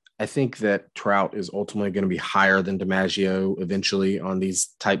think that Trout is ultimately going to be higher than DiMaggio eventually on these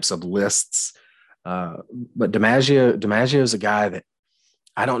types of lists. But DiMaggio is a guy that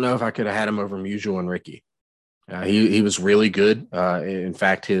I don't know if I could have had him over Musial and Ricky. He was really good. In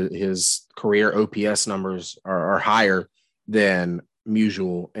fact, his career OPS numbers are higher than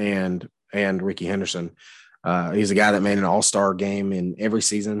Musial and Ricky Henderson. He's a guy that made an all-star game in every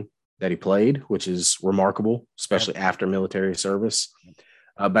season that he played, which is remarkable, especially after military service.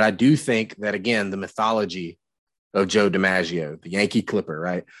 But I do think that, again, the mythology of Joe DiMaggio, the Yankee Clipper,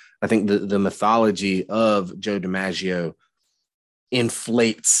 right? I think the mythology of Joe DiMaggio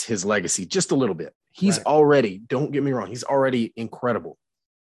inflates his legacy just a little bit. He's already, don't get me wrong, he's already incredible.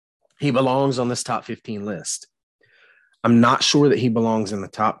 He belongs on this top 15 list. I'm not sure that he belongs in the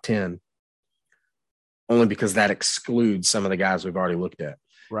top 10, only because that excludes some of the guys we've already looked at.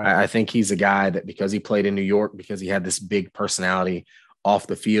 Right. I think he's a guy that, because he played in New York, because he had this big personality off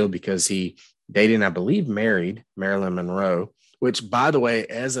the field, because he dated and I believe married Marilyn Monroe, which, by the way,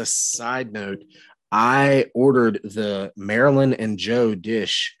 as a side note, I ordered the Marilyn and Joe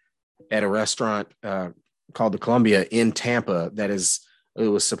dish at a restaurant called the Columbia in Tampa. It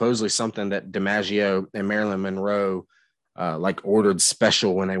was supposedly something that DiMaggio and Marilyn Monroe ordered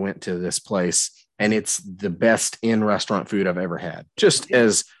special when they went to this place. And it's the best in-restaurant food I've ever had. Just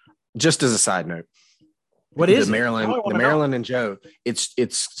as a side note. What is the Marilyn and Joe? It's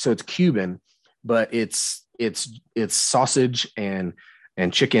Cuban, but it's sausage and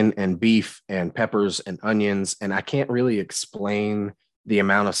chicken and beef and peppers and onions. And I can't really explain the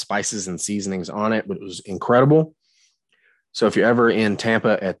amount of spices and seasonings on it, but it was incredible. So if you're ever in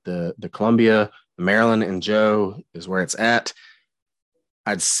Tampa at the Columbia, Marilyn and Joe is where it's at.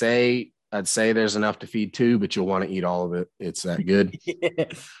 I'd say there's enough to feed two, but you'll want to eat all of it. It's that good. Yeah.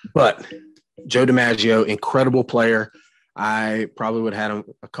 But Joe DiMaggio, incredible player. I probably would have had him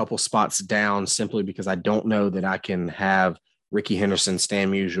a couple spots down simply because I don't know that I can have Ricky Henderson,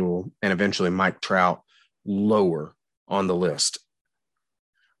 Stan Musial, and eventually Mike Trout lower on the list.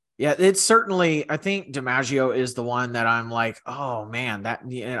 Yeah, it's certainly, I think DiMaggio is the one that I'm like, oh man,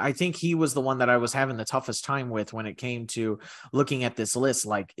 I think he was the one that I was having the toughest time with when it came to looking at this list.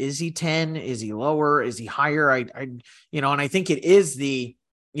 Like, is he 10? Is he lower? Is he higher? And I think it is he's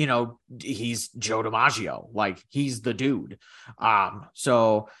Joe DiMaggio, like he's the dude.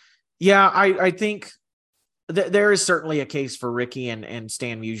 So yeah, I think there is certainly a case for Ricky and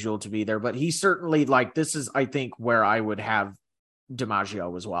Stan Musial to be there, but he certainly, this is, I think, where I would have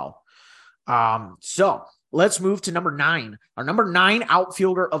DiMaggio as well. So let's move to number 9. Our number 9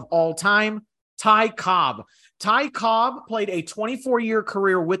 outfielder of all time, Ty Cobb. Ty Cobb played a 24-year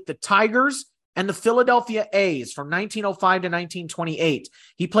career with the Tigers and the Philadelphia A's from 1905 to 1928.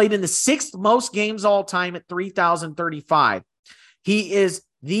 He played in the 6th most games all time at 3,035. He is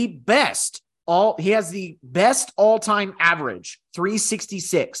the best. He has the best all-time average,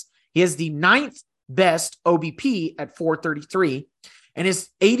 366. He has the 9th best OBP at 433 and is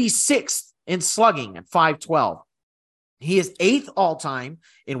 86th in slugging at 512. He is 8th all-time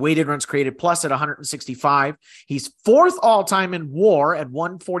in weighted runs created plus at 165. He's 4th all-time in WAR at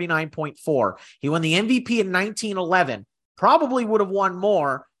 149.4. He won the MVP in 1911. Probably would have won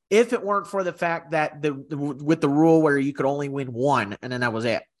more if it weren't for the fact that with the rule where you could only win one, and then that was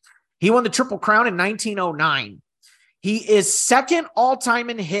it. He won the Triple Crown in 1909. He is 2nd all-time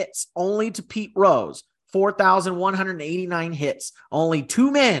in hits, only to Pete Rose, 4,189 hits. Only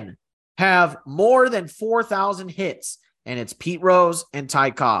 2 men have more than 4,000 hits, and it's Pete Rose and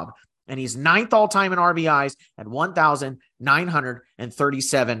Ty Cobb. And he's 9th all-time in RBIs at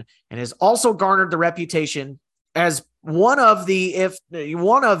 1,937, and has also garnered the reputation as one of the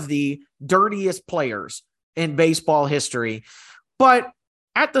dirtiest players in baseball history. But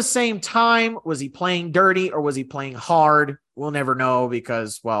at the same time, was he playing dirty or was he playing hard? We'll never know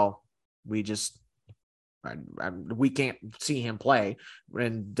because, well, we can't see him play,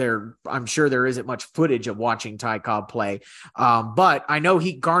 and I'm sure there isn't much footage of watching Ty Cobb play. But I know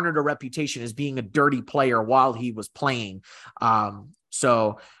he garnered a reputation as being a dirty player while he was playing.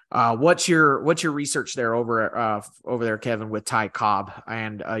 So what's your research there over there, Kevin, with Ty Cobb,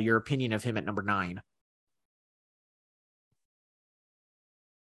 and your opinion of him at number 9?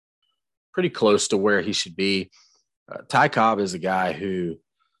 Pretty close to where he should be. Ty Cobb is a guy who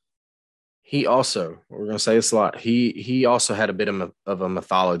he also, we're going to say this a lot, he also had a bit of a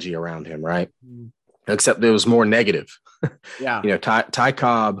mythology around him, right? Mm-hmm. Except it was more negative. Yeah. Ty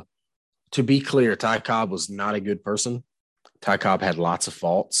Cobb, to be clear, Ty Cobb was not a good person. Ty Cobb had lots of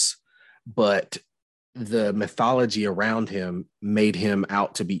faults, but the mythology around him made him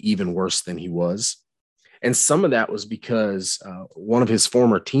out to be even worse than he was. And some of that was because one of his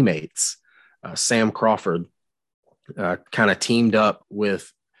former teammates, Sam Crawford, kind of teamed up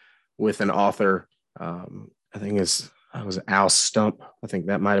with an author. I think it was Al Stump. I think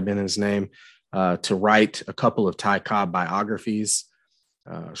that might have been his name, to write a couple of Ty Cobb biographies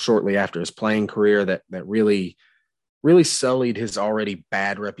shortly after his playing career that really sullied his already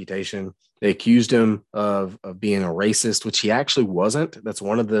bad reputation. They accused him of being a racist, which he actually wasn't. That's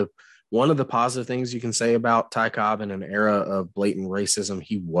one of the positive things you can say about Ty Cobb in an era of blatant racism.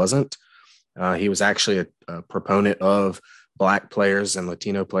 He wasn't. He was actually a proponent of Black players and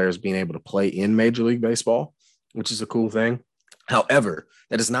Latino players being able to play in Major League Baseball, which is a cool thing. However,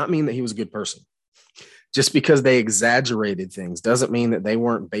 that does not mean that he was a good person. Just because they exaggerated things doesn't mean that they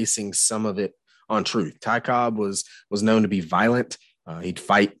weren't basing some of it on truth. Ty Cobb was known to be violent. He'd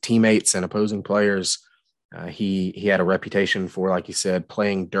fight teammates and opposing players. He had a reputation for, like you said,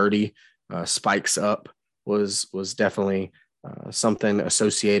 playing dirty. Spikes up was definitely something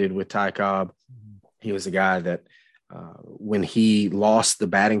associated with Ty Cobb. He was a guy that when he lost the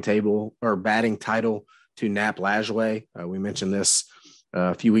batting title to Nap Lajoie, we mentioned this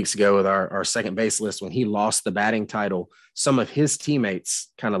a few weeks ago with our second base list. When he lost the batting title, some of his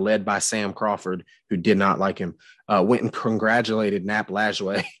teammates, kind of led by Sam Crawford, who did not like him, went and congratulated Nap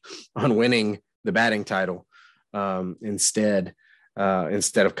Lajoie on winning the batting title instead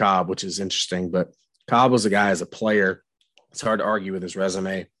of Cobb, which is interesting. But Cobb was a guy as a player. It's hard to argue with his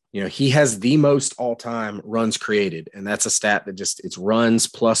resume. He has the most all-time runs created, and that's a stat that it's runs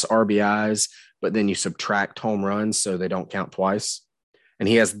plus RBIs, but then you subtract home runs so they don't count twice. And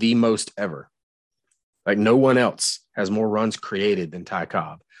he has the most ever. Like, no one else has more runs created than Ty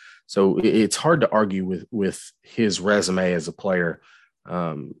Cobb. So it's hard to argue with his resume as a player.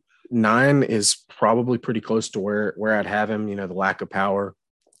 9 is probably pretty close to where I'd have him. The lack of power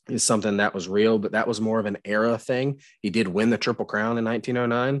is something that was real, but that was more of an era thing. He did win the Triple Crown in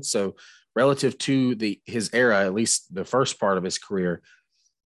 1909. So relative to his era, at least the first part of his career,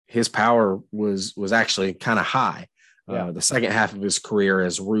 his power was actually kind of high. Yeah. The second half of his career,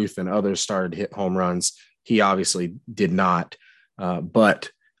 as Ruth and others started to hit home runs, he obviously did not.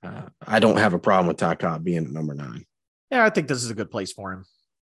 But I don't have a problem with Ty Cobb being at number 9. Yeah, I think this is a good place for him.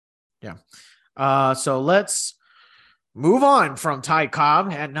 Yeah. So let's move on from Ty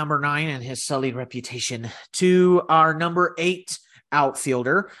Cobb at number 9 and his sullied reputation to our number 8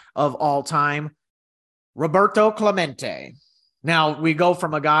 outfielder of all time, Roberto Clemente. Now we go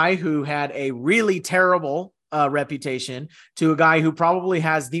from a guy who had a really terrible reputation to a guy who probably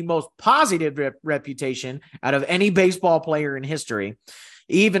has the most positive reputation out of any baseball player in history,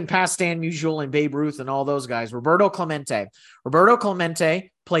 even past Stan Musial and Babe Ruth and all those guys. Roberto Clemente. Roberto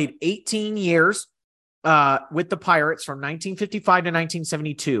Clemente played 18 years with the Pirates from 1955 to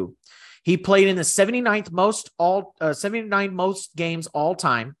 1972. He played in the 79th most games all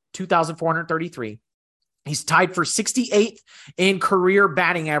time, 2,433. He's tied for 68th in career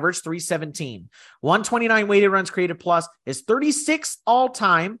batting average, 317. 129 weighted runs created plus, is 36th all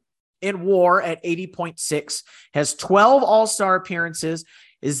time in WAR at 80.6, has 12 All-Star appearances,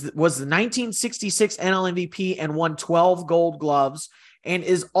 was the 1966 NL MVP and won 12 Gold Gloves, and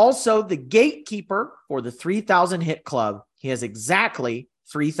is also the gatekeeper for the 3,000 hit club. He has exactly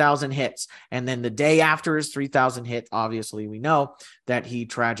 3,000 hits. And then the day after his 3,000 hit, obviously we know that he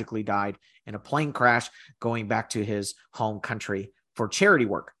tragically died in a plane crash going back to his home country for charity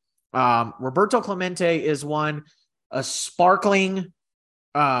work. Roberto Clemente is a sparkling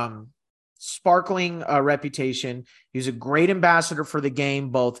reputation. He's a great ambassador for the game,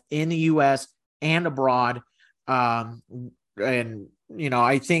 both in the U.S. and abroad. And,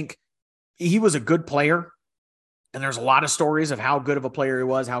 I think he was a good player. And there's a lot of stories of how good of a player he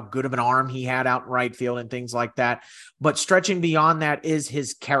was, how good of an arm he had out in right field and things like that. But stretching beyond that is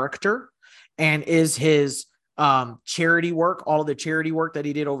his character and is his charity work, all of the charity work that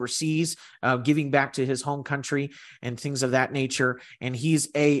he did overseas, giving back to his home country and things of that nature. And he's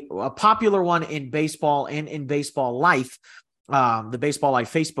a popular one in baseball and in baseball life. The Baseball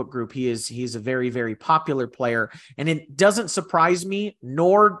Life Facebook group, he's a very, very popular player, and it doesn't surprise me,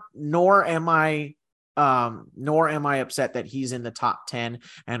 nor am I upset that he's in the top 10,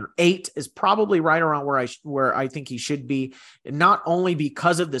 and 8 is probably right around where I think he should be, not only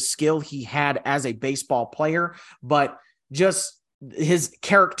because of the skill he had as a baseball player, but just his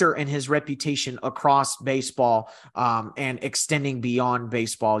character and his reputation across baseball, and extending beyond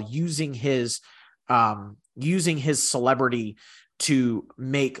baseball, using his celebrity to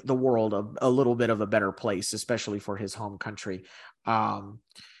make the world a little bit of a better place, especially for his home country.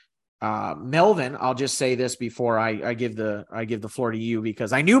 Melvin, I'll just say this before I give the floor to you,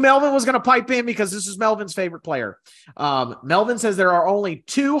 because I knew Melvin was going to pipe in, because this is Melvin's favorite player. Melvin says there are only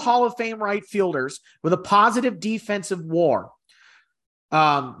 2 Hall of Fame right fielders with a positive defensive WAR.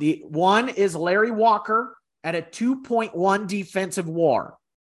 The one is Larry Walker at a 2.1 defensive WAR.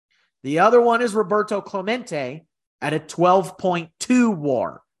 The other one is Roberto Clemente at a 12.2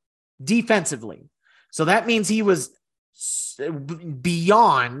 WAR defensively. So that means he was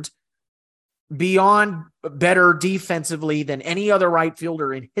beyond better defensively than any other right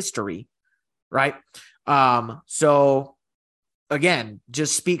fielder in history, right? So again,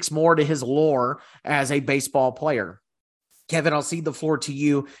 just speaks more to his lore as a baseball player. Kevin, I'll cede the floor to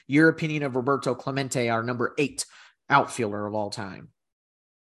you. Your opinion of Roberto Clemente, our number 8 outfielder of all time.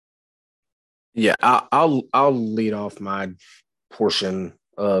 Yeah, I'll lead off my portion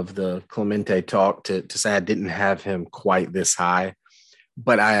of the Clemente talk to say I didn't have him quite this high,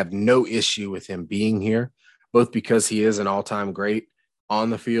 but I have no issue with him being here, both because he is an all-time great on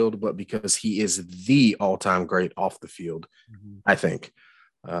the field, but because he is the all-time great off the field. Mm-hmm. I think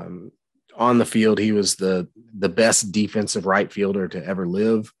on the field, he was the best defensive right fielder to ever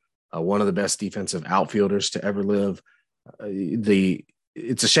live, one of the best defensive outfielders to ever live.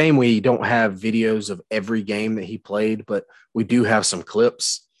 It's a shame we don't have videos of every game that he played, but we do have some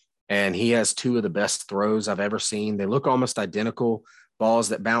clips, and he has 2 of the best throws I've ever seen. They look almost identical, balls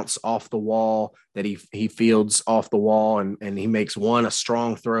that bounce off the wall that he fields off the wall, and he makes one a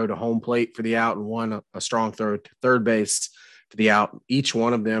strong throw to home plate for the out and one a strong throw to third base for the out. Each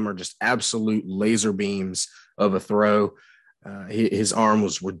one of them are just absolute laser beams of a throw. His arm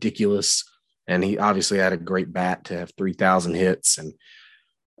was ridiculous, and he obviously had a great bat to have 3,000 hits. And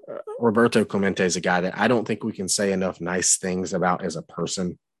Roberto Clemente is a guy that I don't think we can say enough nice things about as a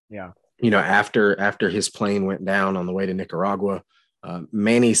person. Yeah. After his plane went down on the way to Nicaragua,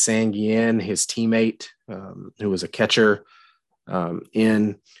 Manny Sanguillen, his teammate, who was a catcher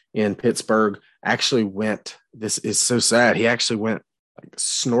in Pittsburgh, actually went, this is so sad, he actually went like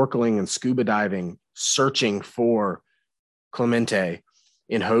snorkeling and scuba diving, searching for Clemente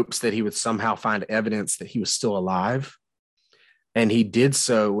in hopes that he would somehow find evidence that he was still alive. And he did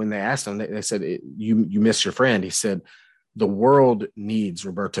so. When they asked him, they said, you miss your friend. He said, the world needs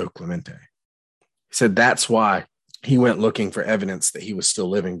Roberto Clemente. He said that's why he went looking for evidence that he was still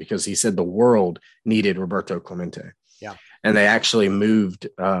living, because he said the world needed Roberto Clemente. Yeah. And they actually moved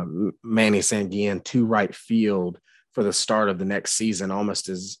Manny Sanguillen to right field for the start of the next season, almost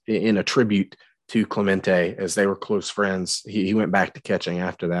as in a tribute to Clemente, as they were close friends. He went back to catching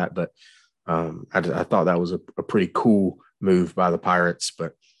after that, but I thought that was a pretty cool move by the Pirates.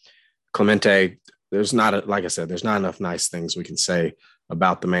 But Clemente, there's not enough nice things we can say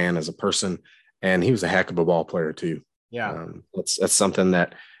about the man as a person, and he was a heck of a ball player too. Yeah, that's something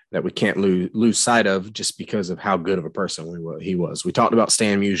that we can't lose sight of, just because of how good of a person he was. We talked about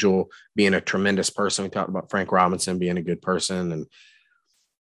Stan Musial being a tremendous person. We talked about Frank Robinson being a good person, and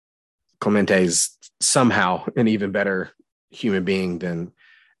Clemente's somehow an even better human being than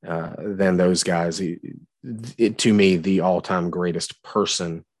those guys. To me, the all-time greatest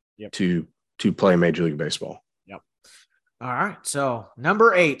person to play Major League Baseball. Yep. All right. So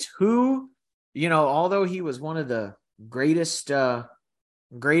number 8, who, although he was one of the greatest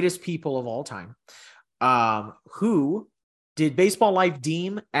people of all time, who did Baseball Life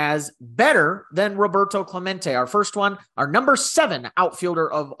deem as better than Roberto Clemente? Our first one, our number 7 outfielder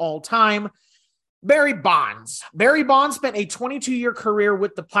of all time, Barry Bonds. Barry Bonds spent a 22-year career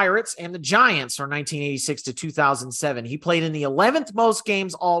with the Pirates and the Giants from 1986 to 2007. He played in the 11th most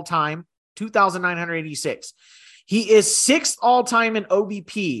games all time, 2,986. He is 6th all-time in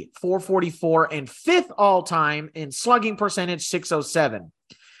OBP, 444, and 5th all-time in slugging percentage, 607.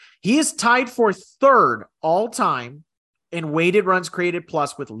 He is tied for 3rd all-time in weighted runs created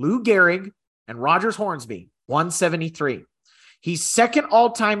plus with Lou Gehrig and Rogers Hornsby, 173. He's 2nd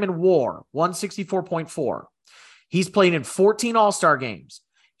all-time in WAR, 164.4. He's played in 14 All-Star games.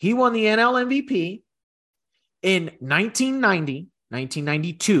 He won the NL MVP in 1990,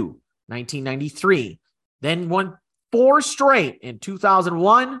 1992, 1993, then won 4 straight in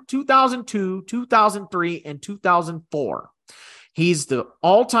 2001, 2002, 2003, and 2004. He's the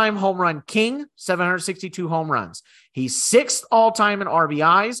all-time home run king, 762 home runs. He's 6th all-time in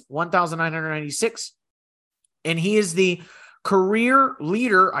RBIs, 1,996. And he is the career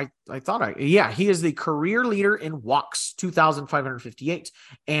leader. He is the career leader in walks, 2,558,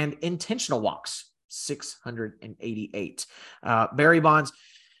 and intentional walks, 688. Barry Bonds.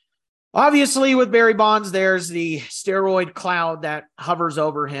 Obviously, with Barry Bonds, there's the steroid cloud that hovers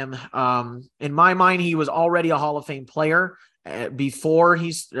over him. In my mind, he was already a Hall of Fame player before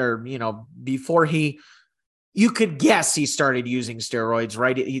you could guess he started using steroids,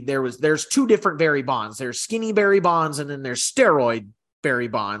 right? There's 2 different Barry Bonds. There's skinny Barry Bonds, and then there's steroid Barry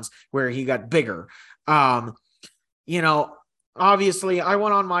Bonds, where he got bigger. Obviously, I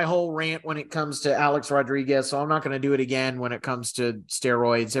went on my whole rant when it comes to Alex Rodriguez, so I'm not going to do it again when it comes to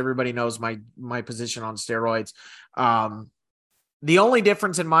steroids. Everybody knows my position on steroids. The only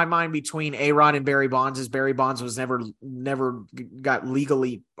difference in my mind between A-Rod and Barry Bonds is Barry Bonds was never got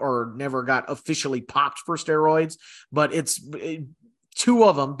legally or never got officially popped for steroids, but it's 2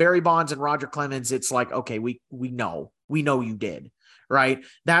 of them, Barry Bonds and Roger Clemens. It's like, okay, we know you did, right?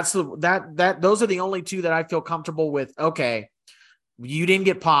 Those are the only 2 that I feel comfortable with. Okay, you didn't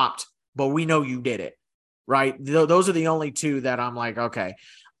get popped, but we know you did it, right? Those are the only 2 that I'm like, okay.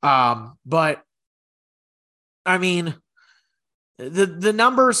 But I mean, the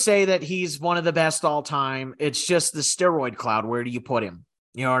numbers say that he's one of the best all time. It's just the steroid cloud. Where do you put him?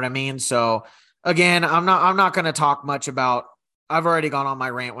 You know what I mean? So again, I'm not going to talk much about, I've already gone on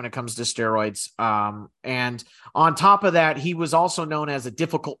my rant when it comes to steroids. And on top of that, he was also known as a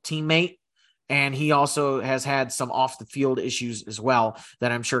difficult teammate. And he also has had some off the field issues as well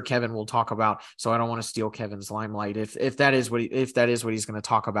that I'm sure Kevin will talk about. So I don't want to steal Kevin's limelight if that is what he's going to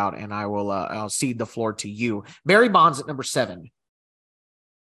talk about. And I will, I'll cede the floor to you. Barry Bonds at number 7.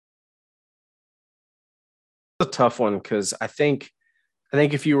 A tough one, because I think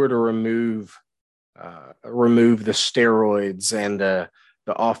if you were to remove the steroids and the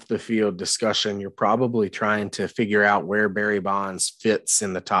off the field discussion, you're probably trying to figure out where Barry Bonds fits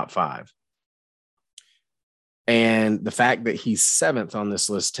in the top 5. And the fact that he's 7th on this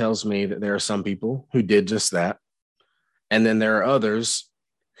list tells me that there are some people who did just that, and then there are others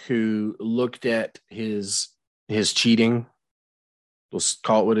who looked at his cheating. We'll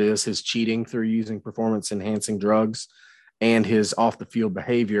call it what it is, his cheating through using performance-enhancing drugs and his off-the-field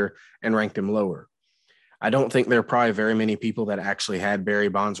behavior, and ranked him lower. I don't think there are probably very many people that actually had Barry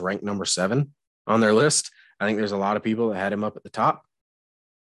Bonds ranked number 7 on their list. I think there's a lot of people that had him up at the top,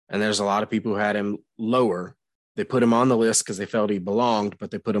 and there's a lot of people who had him lower. They put him on the list because they felt he belonged,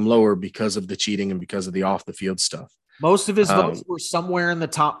 but they put him lower because of the cheating and because of the off-the-field stuff. Most of his votes were somewhere in the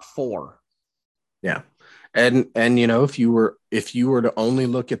top 4. Yeah. And if you were to only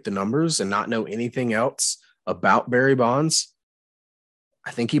look at the numbers and not know anything else about Barry Bonds,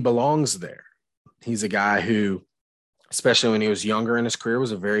 I think he belongs there. He's a guy who, especially when he was younger in his career,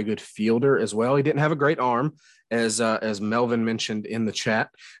 was a very good fielder as well. He didn't have a great arm, as Melvin mentioned in the chat.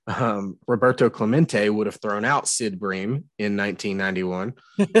 Roberto Clemente would have thrown out Sid Bream in 1991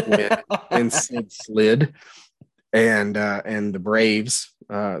 when Sid slid, and the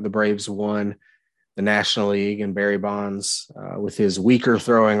Braves won the National League, and Barry Bonds, with his weaker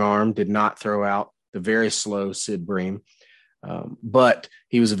throwing arm, did not throw out the very slow Sid Bream. But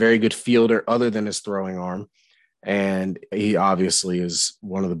he was a very good fielder other than his throwing arm. And he obviously is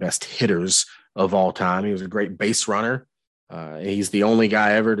one of the best hitters of all time. He was a great base runner. He's the only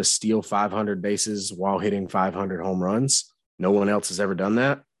guy ever to steal 500 bases while hitting 500 home runs. No one else has ever done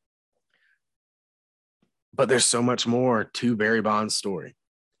that. But there's so much more to Barry Bonds' story.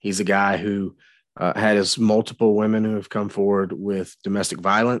 He's a guy who has multiple women who have come forward with domestic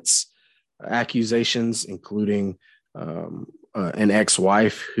violence accusations, including an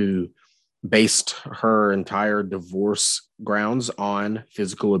ex-wife who based her entire divorce grounds on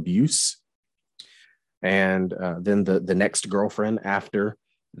physical abuse. And then the next girlfriend after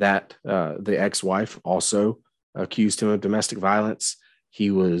that, the ex-wife, also accused him of domestic violence.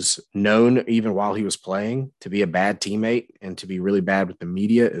 He was known, even while he was playing, to be a bad teammate and to be really bad with the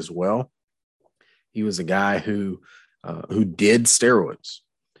media as well. He was a guy who did steroids.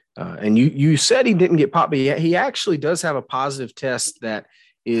 And you said he didn't get popped, but he actually does have a positive test that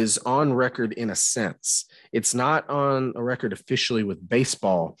is on record in a sense. It's not on a record officially with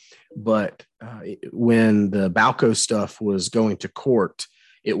baseball, but when the Balco stuff was going to court,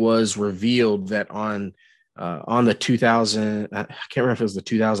 it was revealed that on the 2000, I can't remember if it was the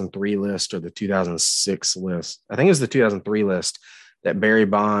 2003 list or the 2006 list. I think it was the 2003 list that Barry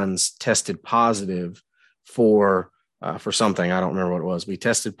Bonds tested positive for something. I don't remember what it was. We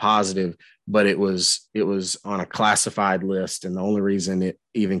tested positive, but it was on a classified list. And the only reason it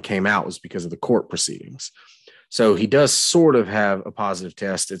even came out was because of the court proceedings. So he does sort of have a positive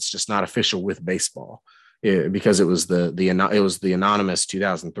test. It's just not official with baseball because it was the anonymous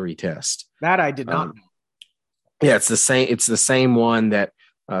 2003 test. That I did not know. Yeah, it's the same. It's the same one that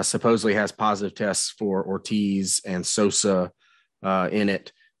supposedly has positive tests for Ortiz and Sosa in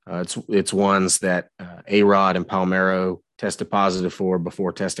it. It's ones that A-Rod and Palmeiro tested positive for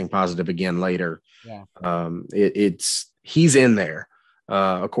before testing positive again later. Yeah. He's in there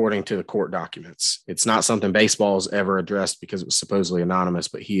according to the court documents. It's not something baseball's ever addressed because it was supposedly anonymous,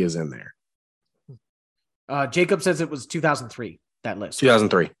 but he is in there. Jacob says it was 2003, that list.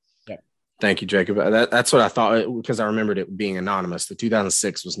 2003. Yeah. Thank you, Jacob. That's what I thought, because I remembered it being anonymous. The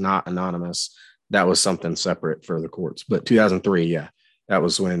 2006 was not anonymous. That was something separate for the courts. But 2003, yeah, that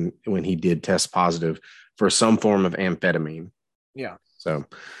was when he did test positive for some form of amphetamine. Yeah. So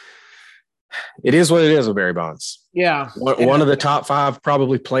it is what it is with Barry Bonds. Yeah. One of the top 5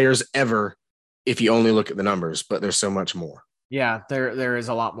 probably players ever, if you only look at the numbers, but there's so much more. Yeah, there is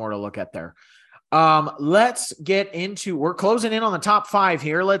a lot more to look at there. Let's get into, we're closing in on the top 5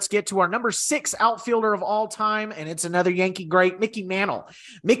 here. Let's get to our number 6 outfielder of all time. And it's another Yankee great, Mickey Mantle.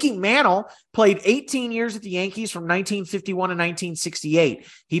 Mickey Mantle played 18 years at the Yankees from 1951 to 1968.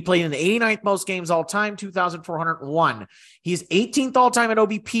 He played in the 89th most games all time, 2,401. He's 18th all time at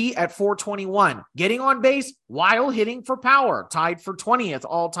OBP at 421, getting on base while hitting for power, tied for 20th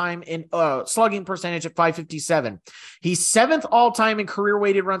all time in slugging percentage at 557. He's 7th all time in career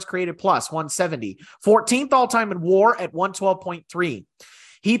weighted runs created plus 170, 14th all time in WAR at 112.3.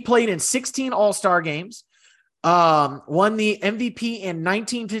 He played in 16 All-Star games, won the MVP in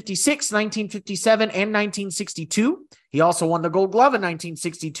 1956, 1957, and 1962. He also won the Gold Glove in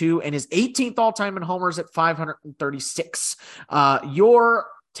 1962 and is 18th all-time in homers at 536. Your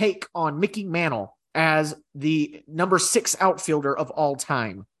take on Mickey Mantle as the number 6 outfielder of all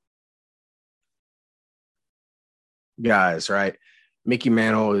time? Guys, right? Mickey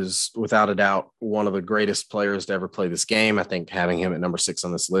Mantle is without a doubt one of the greatest players to ever play this game. I think having him at number 6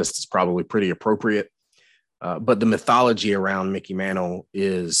 on this list is probably pretty appropriate. But the mythology around Mickey Mantle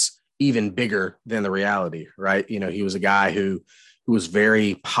is even bigger than the reality, right? You know, he was a guy who was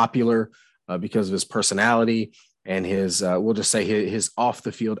very popular because of his personality and his, we'll just say his off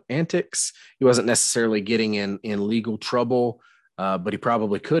the field antics. He wasn't necessarily getting in legal trouble, but he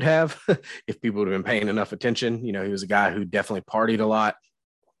probably could have if people would have been paying enough attention. You know, he was a guy who definitely partied a lot.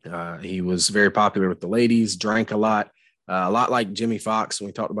 He was very popular with the ladies, drank a lot like Jimmy Fox. When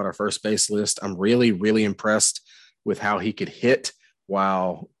we talked about our first base list, I'm really, really impressed with how he could hit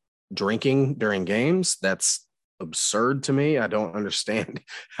while drinking during games. That's absurd to me. I don't understand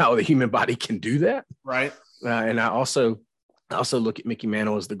how the human body can do that. Right. And I also look at Mickey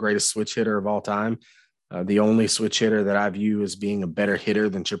Mantle as the greatest switch hitter of all time. The only switch hitter that I view as being a better hitter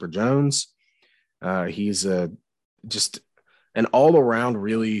than Chipper Jones. He's just an all-around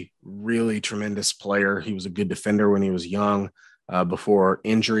really, really tremendous player. He was a good defender when he was young, before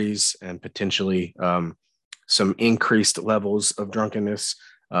injuries and potentially some increased levels of drunkenness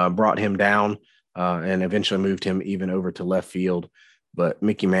brought him down and eventually moved him even over to left field. But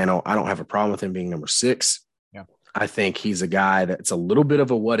Mickey Mantle, I don't have a problem with him being number 6. Yeah. I think he's a guy that's a little bit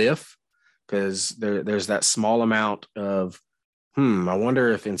of a what if, because there's that small amount of, I wonder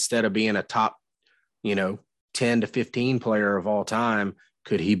if instead of being a top, 10 to 15 player of all time,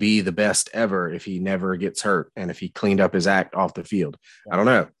 could he be the best ever if he never gets hurt and if he cleaned up his act off the field? Yeah. I don't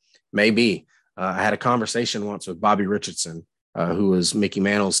know. Maybe. I had a conversation once with Bobby Richardson, who was Mickey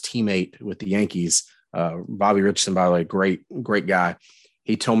Mantle's teammate with the Yankees. Bobby Richardson, by the way, great guy.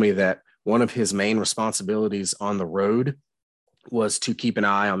 he told me that one of his main responsibilities on the road was to keep an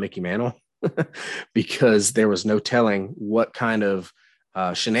eye on Mickey Mantle because there was no telling what kind of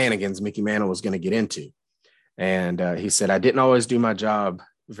shenanigans Mickey Mantle was going to get into. And he said, I didn't always do my job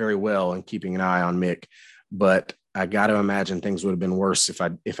very well in keeping an eye on Mick, but I got to imagine things would have been worse if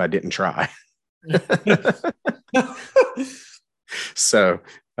I didn't try. So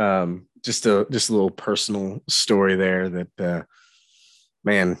just a little personal story there that,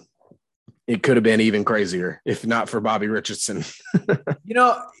 man, it could have been even crazier if not for Bobby Richardson.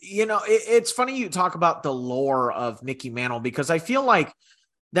 It's funny you talk about the lore of Mickey Mantle, because I feel like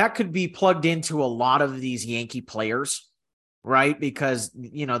that could be plugged into a lot of these Yankee players, right? Because,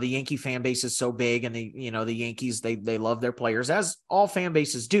 the Yankee fan base is so big, and the Yankees, they love their players, as all fan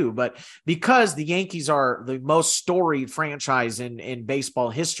bases do. But because the Yankees are the most storied franchise in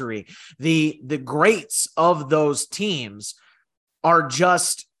baseball history, the greats of those teams are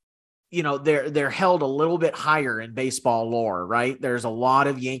just, they're held a little bit higher in baseball lore, right? There's a lot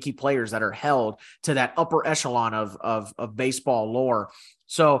of Yankee players that are held to that upper echelon of baseball lore.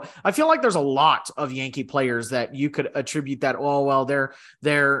 So I feel like there's a lot of Yankee players that you could attribute that, oh, well, they're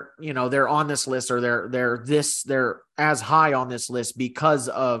on this list, or they're as high on this list because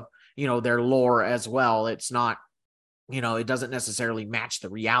of, their lore as well. It's not, it doesn't necessarily match the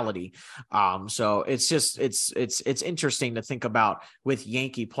reality. So it's just, it's interesting to think about with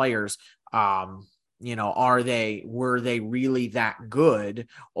Yankee players. Were they really that good,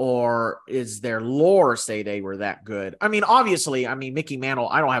 or is their lore say they were that good? I mean, obviously, Mickey Mantle,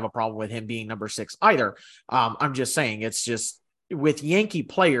 I don't have a problem with him being number 6 either. I'm just saying, it's just with Yankee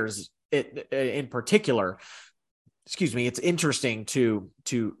players in particular, it's interesting to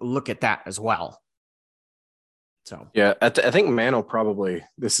look at that as well. So, yeah, I think Mantle probably,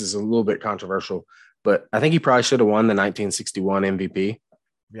 this is a little bit controversial, but I think he probably should have won the 1961 MVP.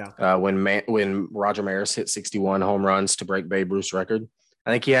 Yeah. When Roger Maris hit 61 home runs to break Babe Ruth's record.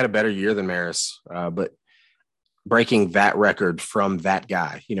 I think he had a better year than Maris, but breaking that record from that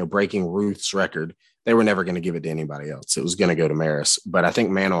guy, breaking Ruth's record, they were never going to give it to anybody else. It was going to go to Maris, but I think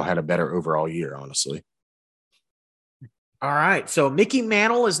Mantle had a better overall year, honestly. All right. So Mickey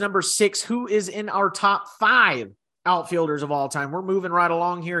Mantle is number 6. Who is in our top 5 outfielders of all time? We're moving right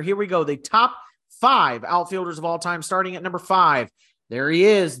along here. Here we go. The top 5 outfielders of all time, starting at number 5. There he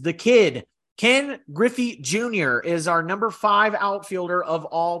is, the kid. Ken Griffey Jr. is our number 5 outfielder of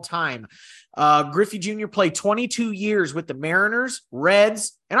all time. Griffey Jr. played 22 years with the Mariners,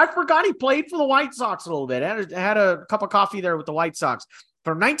 Reds, and I forgot he played for the White Sox a little bit. I had a cup of coffee there with the White Sox.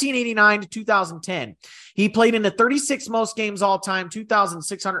 From 1989 to 2010, he played in the 36 most games all time,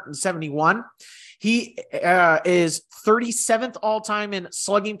 2,671. He is 37th all time in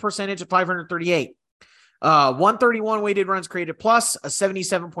slugging percentage at 538. 131 weighted runs created plus, a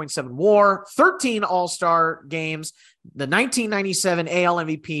 77.7 WAR, 13 All-Star games, the 1997 AL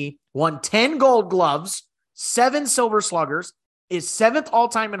MVP, won 10 Gold Gloves, 7 Silver Sluggers, is 7th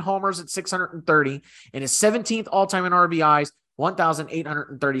all-time in homers at 630, and is 17th all-time in RBIs,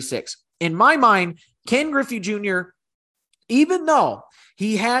 1,836. In my mind, Ken Griffey Jr., even though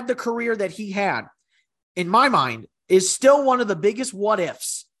he had the career that he had, in my mind, is still one of the biggest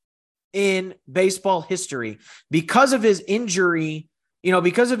what-ifs in baseball history because of his injury,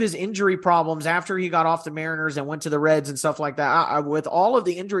 because of his injury problems after he got off the Mariners and went to the Reds and stuff like that. With all of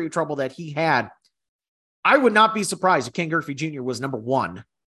the injury trouble that he had, I would not be surprised if Ken Griffey Jr. was number 1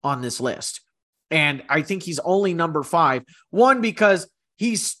 on this list. And I think he's only number 5. 1, because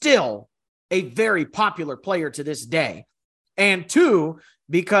he's still a very popular player to this day. And 2,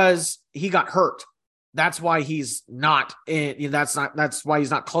 because he got hurt. That's why he's not that's why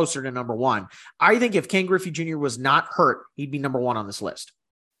he's not closer to number 1. I think if Ken Griffey Jr. was not hurt, he'd be number 1 on this list.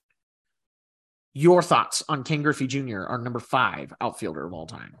 Your thoughts on Ken Griffey Jr., our number 5 outfielder of all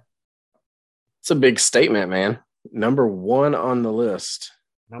time? It's a big statement, man. Number 1 on the list.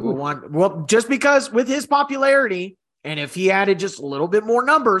 Number 1. Well, just because with his popularity, and if he added just a little bit more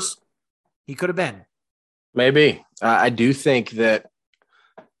numbers, he could have been. Maybe. I do think that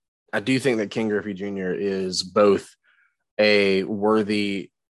Ken Griffey Jr. is both a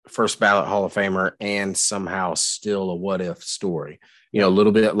worthy first ballot Hall of Famer and somehow still a what if story. A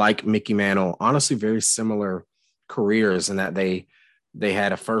little bit like Mickey Mantle, honestly, very similar careers in that they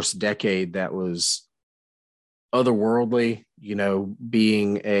had a first decade that was otherworldly,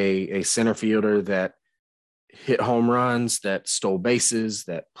 being a center fielder that hit home runs, that stole bases,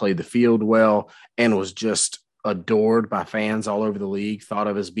 that played the field well, and was just adored by fans all over the league, thought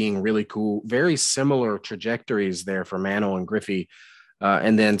of as being really cool. Very similar trajectories there for Mantle and Griffey.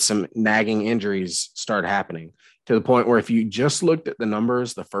 And then some nagging injuries start happening to the point where if you just looked at the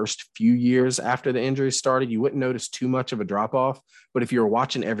numbers the first few years after the injuries started, you wouldn't notice too much of a drop off. But if you were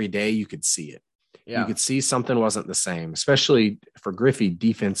watching every day, you could see it. Yeah. You could see something wasn't the same, especially for Griffey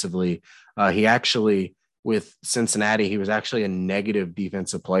defensively. He actually, with Cincinnati, he was actually a negative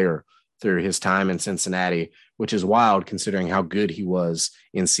defensive player through his time in Cincinnati, which is wild considering how good he was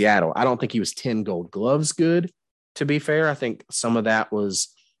in Seattle. I don't think he was 10 Gold Gloves good, to be fair. I think some of that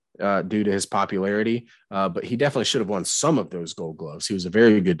was due to his popularity, but he definitely should have won some of those Gold Gloves. He was a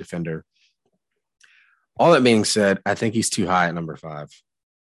very good defender. All that being said, I think he's too high at number 5.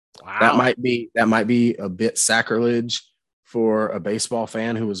 Wow. That might be a bit sacrilege for a baseball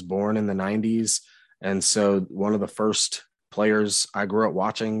fan who was born in the 90s. And so one of the first players I grew up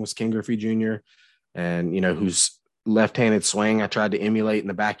watching was Ken Griffey Jr. and, whose left-handed swing I tried to emulate in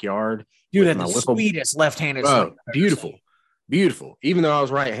the backyard. Dude, and the sweetest left-handed swing. Beautiful. Beautiful. Even though I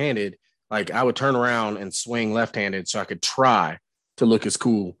was right-handed, like I would turn around and swing left-handed so I could try to look as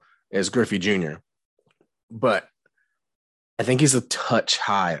cool as Griffey Jr. But I think he's a touch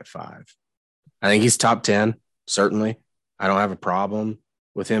high at 5. I think he's top 10, certainly. I don't have a problem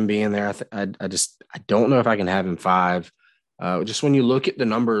with him being there. I don't know if I can have him 5. Just when you look at the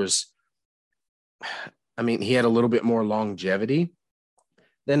numbers, I mean, he had a little bit more longevity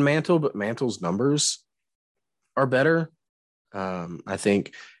than Mantle, but Mantle's numbers are better. I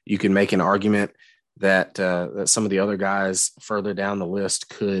think you can make an argument that some of the other guys further down the list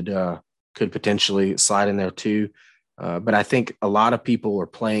could potentially slide in there too. But I think a lot of people are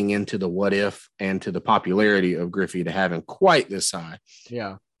playing into the what if and to the popularity of Griffey to have him quite this high.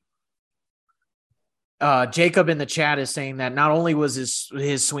 Yeah. Jacob in the chat is saying that not only was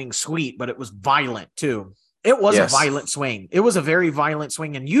his swing sweet, but it was violent too. It was a violent swing. It was a very violent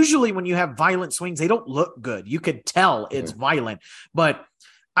swing. And usually when you have violent swings, they don't look good. You could tell it's violent, but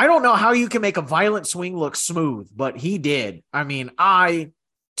I don't know how you can make a violent swing look smooth, but he did. I mean,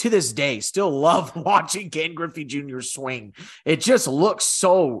 to this day, still love watching Ken Griffey Jr. swing. It just looks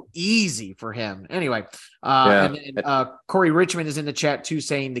so easy for him. Anyway, and then, Corey Richmond is in the chat too,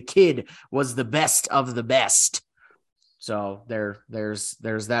 saying the kid was the best of the best. So there's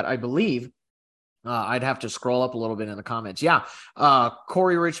that, I believe. I'd have to scroll up a little bit in the comments. Yeah,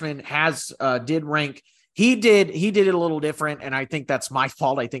 Corey Richmond did rank. He did it a little different, and I think that's my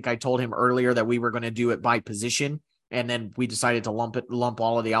fault. I think I told him earlier that we were going to do it by position. And then we decided to lump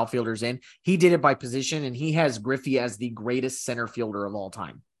all of the outfielders in. He did it by position, and he has Griffey as the greatest center fielder of all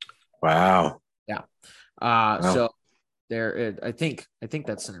time. Wow. Yeah. Wow. So there, I think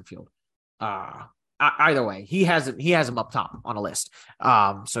that's center field. Either way, he has him up top on a list.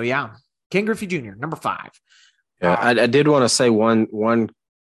 So yeah, Ken Griffey Jr., number 5. Yeah, I did want to say one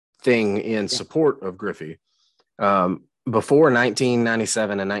thing in support of Griffey. Before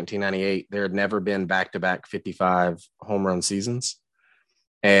 1997 and 1998, there had never been back-to-back 55 home run seasons.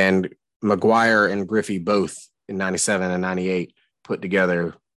 And McGwire and Griffey both in 97 and 98 put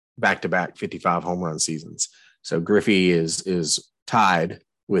together back-to-back 55 home run seasons. So Griffey is tied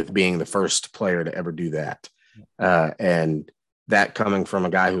with being the first player to ever do that. And that coming from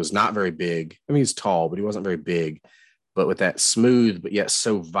a guy who was not very big. I mean, he's tall, but he wasn't very big. But with that smooth but yet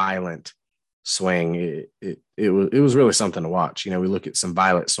so violent swing, it was really something to watch. We look at some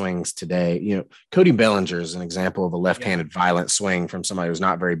violent swings today. Cody Bellinger is an example of a left-handed violent swing from somebody who's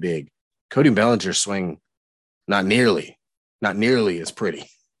not very big. Cody Bellinger's swing not nearly as pretty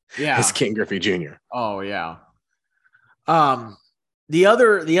as Ken Griffey Jr. Oh yeah. The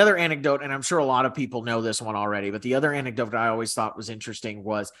other anecdote, and I'm sure a lot of people know this one already, but the other anecdote I always thought was interesting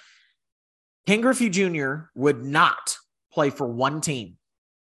was Ken Griffey Jr. would not play for one team.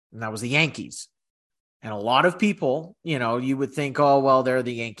 And that was the Yankees. And a lot of people, you would think, oh, well, they're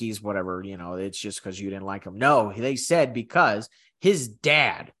the Yankees, whatever, it's just because you didn't like them. No, they said because his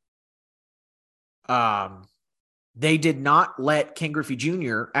dad, they did not let Ken Griffey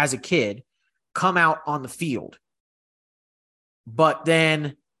Jr. as a kid come out on the field. But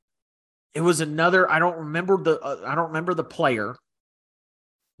then it was another, I don't remember the player,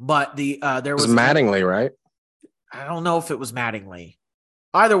 but there was Mattingly, right? I don't know if it was Mattingly.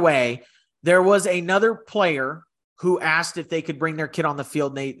 Either way, there was another player who asked if they could bring their kid on the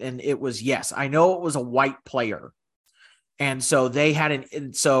field, and it was yes. I know it was a white player. And so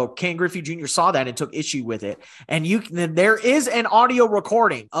so Ken Griffey Jr. saw that and took issue with it. And there is an audio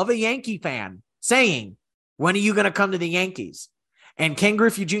recording of a Yankee fan saying, "When are you going to come to the Yankees?" And Ken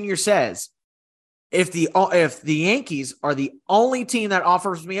Griffey Jr. says, if the Yankees are the only team that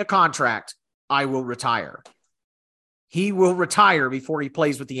offers me a contract, I will retire. He will retire before he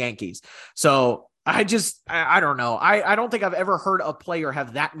plays with the Yankees. So I don't know. I don't think I've ever heard a player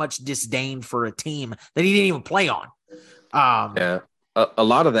have that much disdain for a team that he didn't even play on. Yeah. A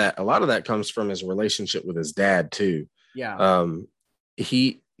lot of that comes from his relationship with his dad too. Yeah.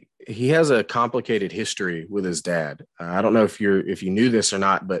 He has a complicated history with his dad. I don't know if you knew this or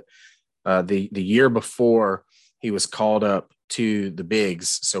not, but the year before he was called up to the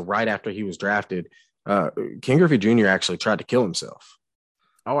bigs, so right after he was drafted, Ken Griffey Jr. actually tried to kill himself.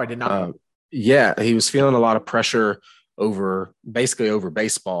 Oh, I did not know. Yeah, he was feeling a lot of pressure over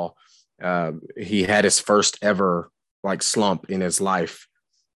baseball. He had his first ever like slump in his life,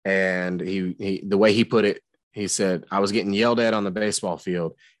 and he the way he put it, he said, "I was getting yelled at on the baseball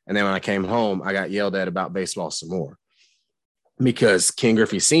field, and then when I came home, I got yelled at about baseball some more." Because Ken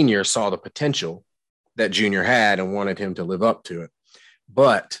Griffey Sr. saw the potential that Junior had and wanted him to live up to it.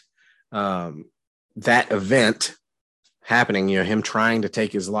 But that event happening, him trying to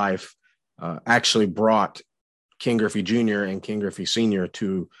take his life, actually brought Ken Griffey Jr. and Ken Griffey Sr.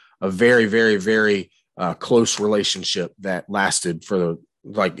 to a very, very, very close relationship that lasted for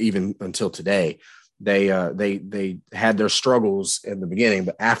even until today. They had their struggles in the beginning,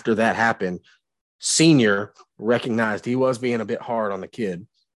 but after that happened, Senior recognized he was being a bit hard on the kid,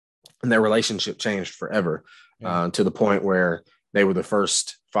 and their relationship changed forever. To the point where they were the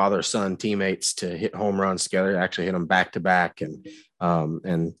first father-son teammates to hit home runs together, actually hit them back to back. And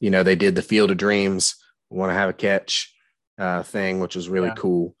they did the Field of Dreams, want to have a catch thing, which was really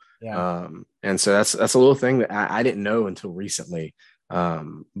cool. Yeah. And so that's a little thing that I didn't know until recently.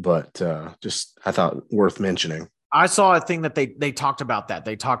 But just, I thought worth mentioning. I saw a thing that they talked about that.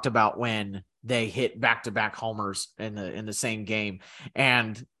 They talked about when they hit back-to-back homers in the same game.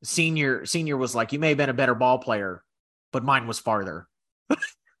 And senior was like, "You may have been a better ball player, but mine was farther."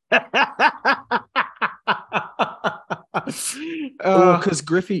 Because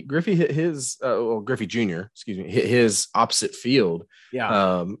Griffey hit his Griffey Jr. hit his opposite field,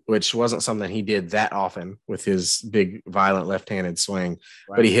 which wasn't something he did that often with his big violent left-handed swing.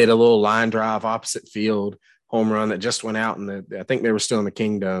 Right. But he hit a little line drive opposite field home run that just went out, and I think they were still in the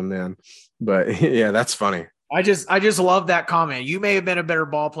Kingdom then. But yeah, that's funny. I just love that comment. "You may have been a better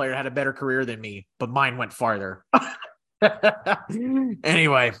ball player, had a better career than me, but mine went farther."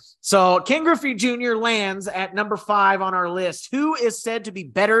 Anyway, so Ken Griffey Jr. lands at number 5 on our list. Who is said to be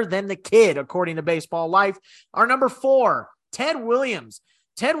better than the kid, according to Baseball Life? Our number 4, Ted Williams.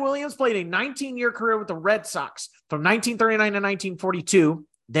 Ted Williams played a 19-year career with the Red Sox from 1939 to 1942,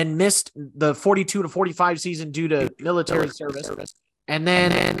 then missed the 42 to 45 season due to military service, and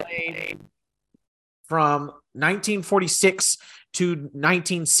then played from 1946 to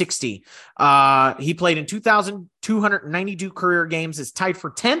 1960. He played in 2,292 career games, is tied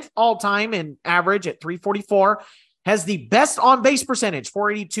for 10th all-time in average at 344, has the best on-base percentage,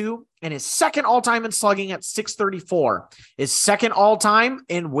 482, and is second all-time in slugging at 634. Is second all-time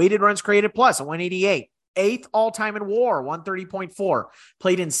in weighted runs created plus, at 188. 8th all-time in WAR, 130.4.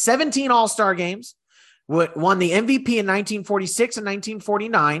 Played in 17 All-Star games, won the MVP in 1946 and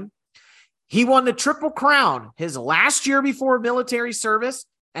 1949. He won the Triple Crown his last year before military service,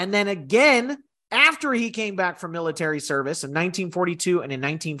 and then again after he came back from military service in 1942 and in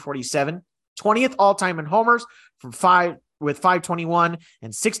 1947. 20th all-time in homers with 521,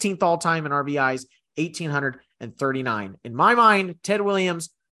 and 16th all-time in RBIs, 1,839. In my mind, Ted Williams,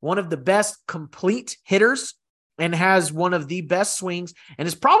 one of the best complete hitters, and has one of the best swings, and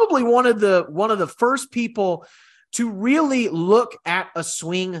is probably one of the first people to really look at a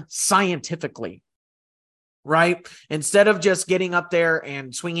swing scientifically, right? Instead of just getting up there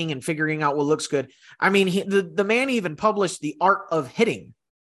and swinging and figuring out what looks good. I mean, the man even published The Art of Hitting,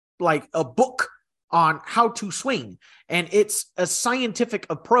 like a book on how to swing. And it's a scientific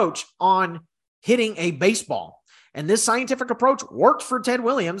approach on hitting a baseball. And this scientific approach worked for Ted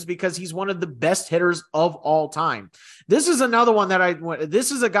Williams because he's one of the best hitters of all time. This is another one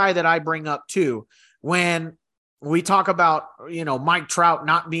this is a guy that I bring up too when we talk about, Mike Trout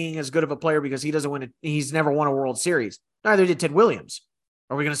not being as good of a player because he's never won a World Series. Neither did Ted Williams.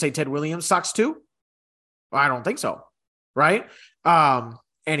 Are we going to say Ted Williams sucks too? Well, I don't think so. Right?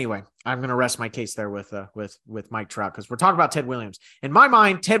 Anyway, I'm going to rest my case there with Mike Trout because we're talking about Ted Williams. In my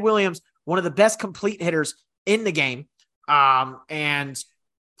mind, Ted Williams, one of the best complete hitters in the game, and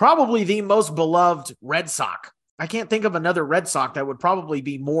probably the most beloved Red Sox. I can't think of another Red Sox that would probably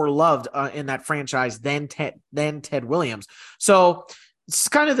be more loved in that franchise than Ted Williams. So it's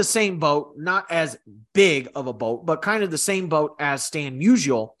kind of the same boat, not as big of a boat, but kind of the same boat as Stan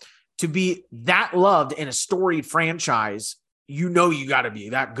Musial. To be that loved in a storied franchise, you got to be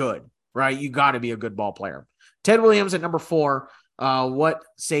that good, right? You got to be a good ball player. Ted Williams at number 4. What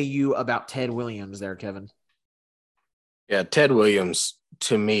say you about Ted Williams there, Kevin? Yeah, Ted Williams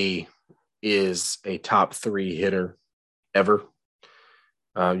to me is a top 3 hitter ever.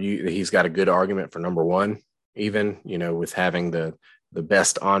 He's got a good argument for number 1, even, with having the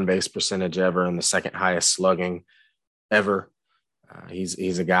best on base percentage ever and the second highest slugging ever.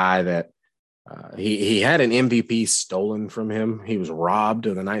 He's a guy that he had an MVP stolen from him. He was robbed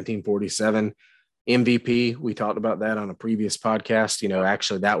of the 1947 MVP. We talked about that on a previous podcast.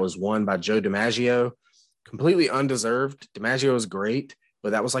 Actually, that was won by Joe DiMaggio, completely undeserved. DiMaggio was great,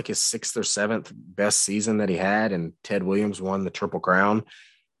 but that was like his 6th or 7th best season that he had, and Ted Williams won the Triple Crown.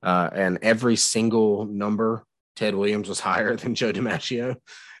 And every single number, Ted Williams was higher than Joe DiMaggio.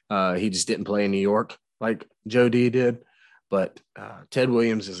 He just didn't play in New York like Joe D did. But Ted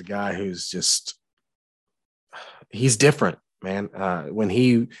Williams is a guy who's he's different, man. When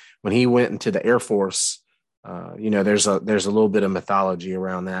he went into the Air Force, there's a little bit of mythology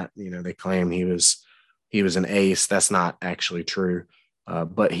around that. They claim he was an ace. That's not actually true.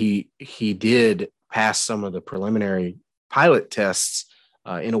 But he did pass some of the preliminary pilot tests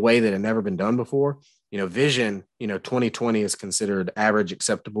in a way that had never been done before. Vision, 2020 is considered average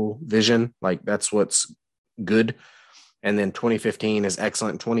acceptable vision. Like that's what's good. And then 2015 is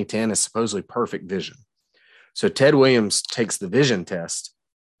excellent. 2010 is supposedly perfect vision. So Ted Williams takes the vision test,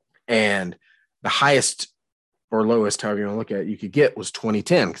 and the highest or lowest, however you want to look at it, you could get was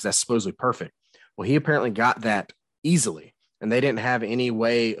 2010 because that's supposedly perfect. Well, he apparently got that easily, and they didn't have any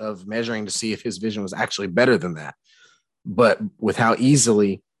way of measuring to see if his vision was actually better than that. But with how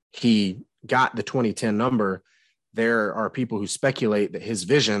easily he got the 2010 number, there are people who speculate that his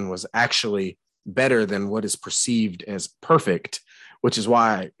vision was actually better than what is perceived as perfect, which is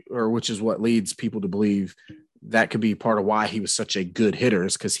what leads people to believe that could be part of why he was such a good hitter,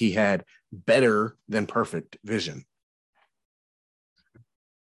 is because he had better than perfect vision.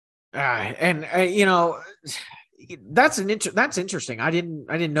 That's interesting. I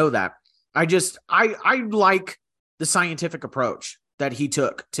didn't know that. I like the scientific approach that he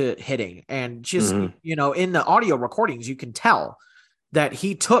took to hitting, and just, in the audio recordings, you can tell that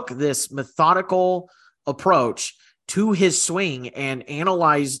he took this methodical approach to his swing and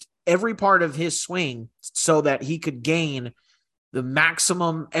analyzed every part of his swing so that he could gain the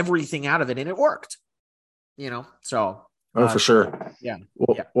maximum everything out of it. And it worked, so. For sure. Yeah.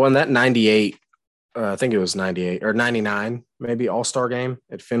 Well, in that 98, I think it was 98 or 99, maybe All-Star game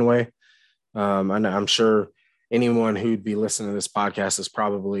at Fenway. I'm sure anyone who'd be listening to this podcast has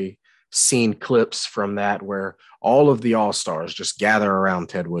probably seen clips from that where all of the All-Stars just gather around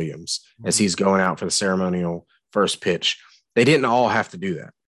Ted Williams as he's going out for the ceremonial first pitch. They didn't all have to do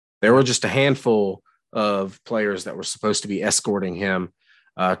that. There were just a handful of players that were supposed to be escorting him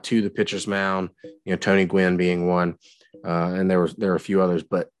to the pitcher's mound, Tony Gwynn being one. And there were a few others,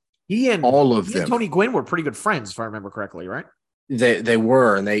 but all of them. Tony Gwynn were pretty good friends, if I remember correctly, right? They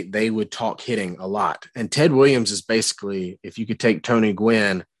were, and they would talk hitting a lot. And Ted Williams is basically, if you could take Tony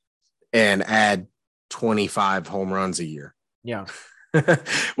Gwynn and add 25 home runs a year. Yeah.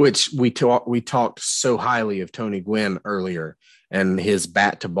 Which we talked so highly of Tony Gwynn earlier and his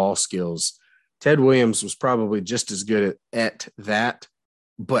bat to ball skills. Ted Williams was probably just as good at that,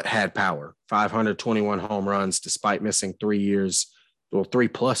 but had power. 521 home runs despite missing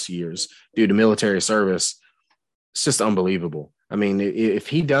 3+ years due to military service. It's just unbelievable. I mean, if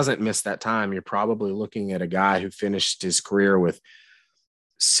he doesn't miss that time, you're probably looking at a guy who finished his career with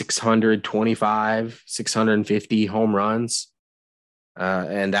 625, 650 home runs.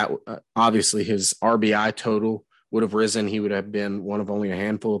 And that obviously his RBI total would have risen. He would have been one of only a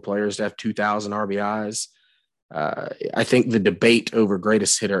handful of players to have 2,000 RBIs. I think the debate over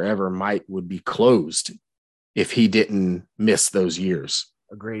greatest hitter ever would be closed if he didn't miss those years.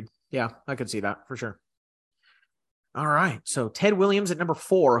 Agreed. Yeah, I could see that for sure. All right. So Ted Williams at number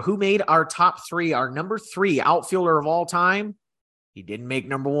 4. Who made our top 3? Our number 3 outfielder of all time. He didn't make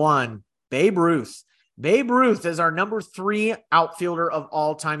number 1. Babe Ruth. Babe Ruth is our number 3 outfielder of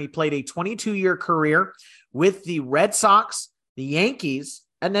all time. He played a 22-year career with the Red Sox, the Yankees,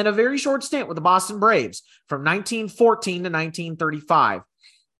 and then a very short stint with the Boston Braves from 1914 to 1935.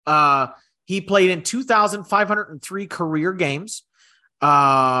 He played in 2,503 career games.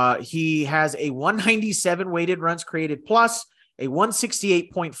 He has a 197 weighted runs created plus, a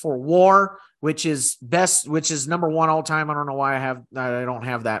 168.4 WAR, which is number 1 all time. I don't know why I don't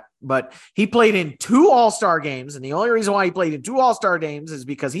have that, but he played in 2 All-Star games. And the only reason why he played in 2 All-Star games is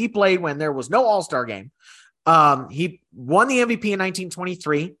because he played when there was no All-Star game. He won the MVP in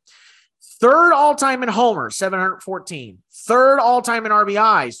 1923. Third all-time in homers, 714. Third all-time in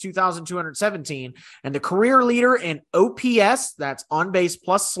RBIs, 2,217. And the career leader in OPS, that's on base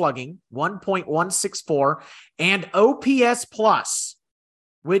plus slugging, 1.164. And OPS plus,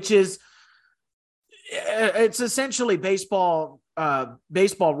 which is, it's essentially baseball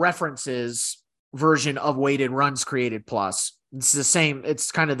references version of weighted runs created plus. It's the same.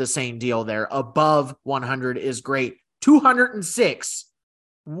 It's kind of the same deal there. Above 100 is great. 206.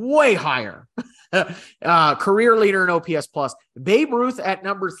 Way higher. Career leader in OPS plus. Babe Ruth at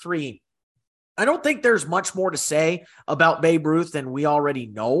number 3. I don't think there's much more to say about Babe Ruth than we already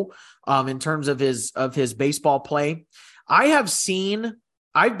know in terms of his baseball play. I've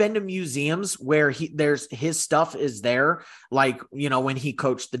been to museums where his stuff is there, like, when he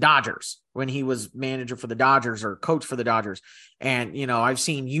coached the Dodgers, when he was manager for the Dodgers or coach for the Dodgers. And, I've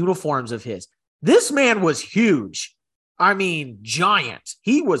seen uniforms of his. This man was huge. I mean, giant.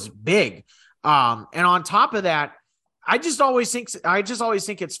 He was big. And on top of that, I just always think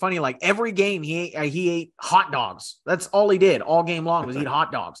it's funny. Like every game he ate hot dogs. That's all he did all game long was eat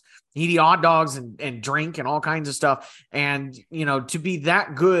hot dogs. He'd eat hot dogs and drink and all kinds of stuff. And, to be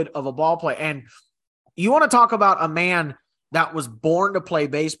that good of a ball player. And you want to talk about a man that was born to play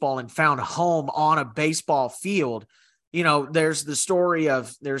baseball and found home on a baseball field. There's story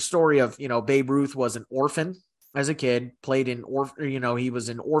of, Babe Ruth was an orphan as a kid, played in, he was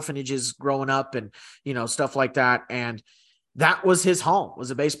in orphanages growing up and, stuff like that. And that was his home,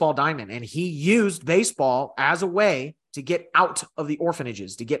 was a baseball diamond. And he used baseball as a way to get out of the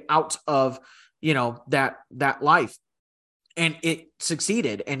orphanages, to get out of, that life. And it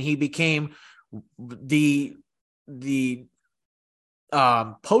succeeded. And he became the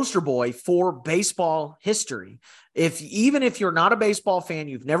poster boy for baseball history. Even if you're not a baseball fan,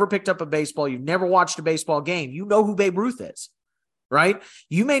 you've never picked up a baseball, you've never watched a baseball game, you know who Babe Ruth is, right?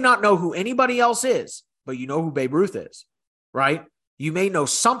 You may not know who anybody else is, but you know who Babe Ruth is, right? You may know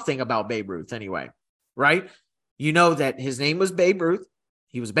something about Babe Ruth anyway, right? You know that his name was Babe Ruth.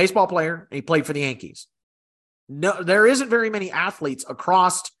 He was a baseball player and he played for the Yankees. No, there isn't very many athletes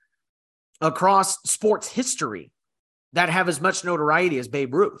across sports history that have as much notoriety as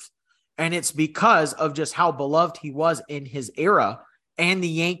Babe Ruth. And it's because of just how beloved he was in his era and the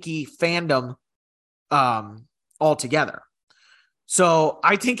Yankee fandom altogether. So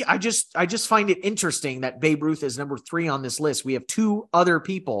I think I just find it interesting that Babe Ruth is number 3 on this list. We have 2 other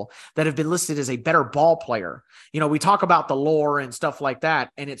people that have been listed as a better ball player. We talk about the lore and stuff like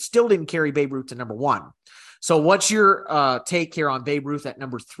that, and it still didn't carry Babe Ruth to number 1. So what's your take here on Babe Ruth at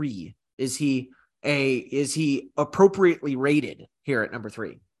number 3? Is he appropriately rated here at number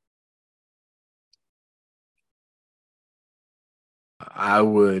 3? I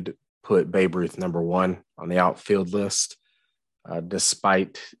would put Babe Ruth number 1 on the outfield list,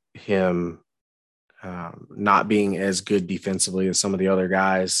 despite him not being as good defensively as some of the other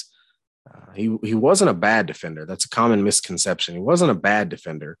guys. He wasn't a bad defender. That's a common misconception. He wasn't a bad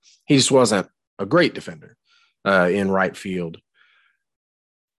defender. He just wasn't a great defender in right field.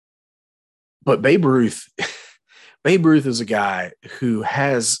 But Babe Ruth is a guy who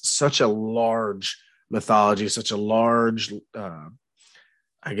has such a large mythology, such a large,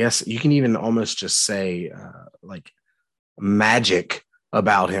 I guess you can even almost just say like magic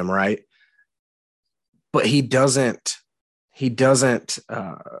about him, right? But he doesn't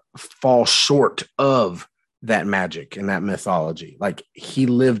fall short of that magic and that mythology. Like he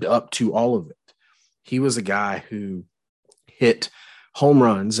lived up to all of it. He was a guy who hit home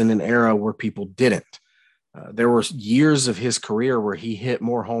runs in an era where people didn't. There were years of his career where he hit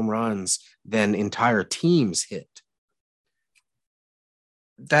more home runs than entire teams hit.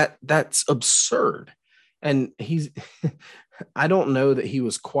 That's absurd. And I don't know that he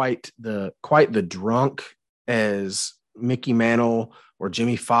was quite the drunk as Mickey Mantle or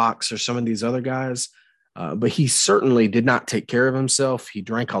Jimmy Fox or some of these other guys, but he certainly did not take care of himself. He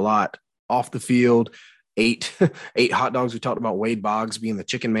drank a lot off the field, ate hot dogs. We talked about Wade Boggs being the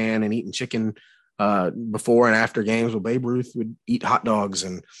chicken man and eating chicken before and after games. Well, Babe Ruth would eat hot dogs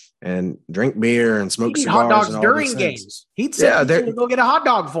and drink beer and smoke cigars. Hot dogs and all during games. He'd say to go get a hot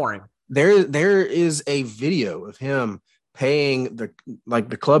dog for him. There is a video of him paying the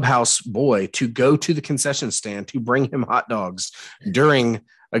clubhouse boy to go to the concession stand to bring him hot dogs during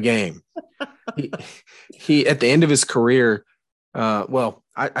a game. he at the end of his career,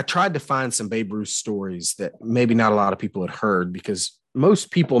 I tried to find some Babe Ruth stories that maybe not a lot of people had heard, because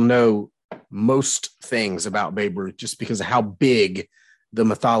most people know most things about Babe Ruth just because of how big the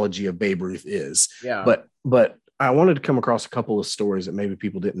mythology of Babe Ruth is. Yeah. But I wanted to come across a couple of stories that maybe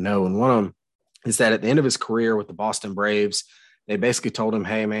people didn't know. And one of them is that at the end of his career with the Boston Braves, They basically told him,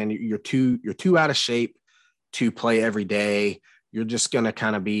 "Hey, man, you're too out of shape to play every day. You're just going to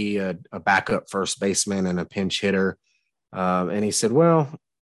kind of be a backup first baseman and a pinch hitter." And he said, "Well,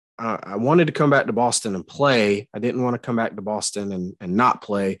 I wanted to come back to Boston and play. I didn't want to come back to Boston and not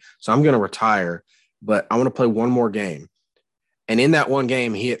play. So I'm going to retire, but I want to play one more game." And in that one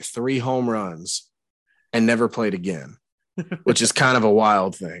game, he hit 3 home runs and never played again, which is kind of a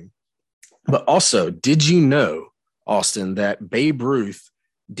wild thing. But also, did you know, Austin, that Babe Ruth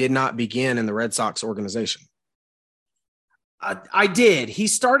did not begin in the Red Sox organization? I did. He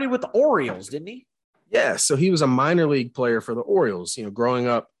started with the Orioles, didn't he? Yeah. So he was a minor league player for the Orioles, growing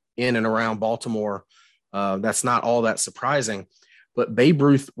up in and around Baltimore. That's not all that surprising. But Babe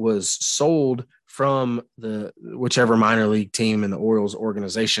Ruth was sold from the whichever minor league team in the Orioles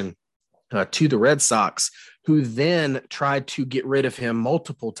organization to the Red Sox, who then tried to get rid of him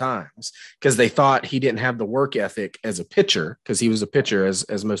multiple times because they thought he didn't have the work ethic as a pitcher, because he was a pitcher,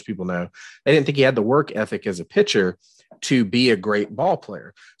 as most people know. They didn't think he had the work ethic as a pitcher to be a great ball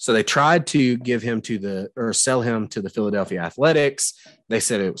player. So they tried to give him sell him to the Philadelphia Athletics. They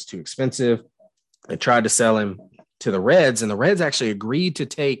said it was too expensive. They tried to sell him to the Reds, and the Reds actually agreed to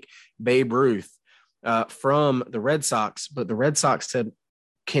take Babe Ruth from the Red Sox, but the Red Sox said,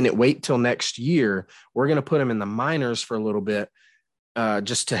 "Can it wait till next year? We're going to put him in the minors for a little bit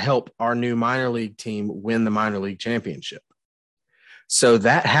just to help our new minor league team win the minor league championship." So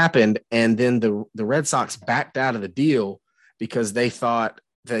that happened, and then the Red Sox backed out of the deal because they thought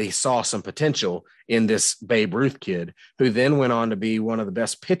they saw some potential in this Babe Ruth kid, who then went on to be one of the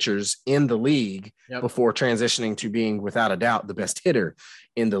best pitchers in the league before transitioning to being, without a doubt, the best hitter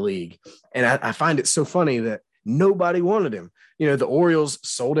in the league. And I find it so funny that nobody wanted him. The Orioles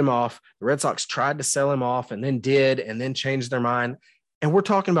sold him off. The Red Sox tried to sell him off and then changed their mind. And we're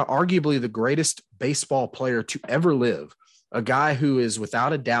talking about arguably the greatest baseball player to ever live, a guy who is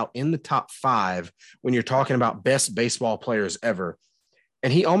without a doubt in the top 5 when you're talking about best baseball players ever.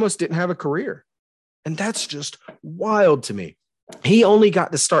 And he almost didn't have a career. And that's just wild to me. He only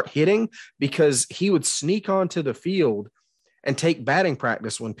got to start hitting because he would sneak onto the field and take batting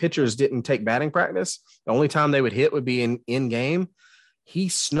practice when pitchers didn't take batting practice. The only time they would hit would be in game. He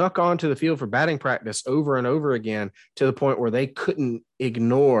snuck onto the field for batting practice over and over again to the point where they couldn't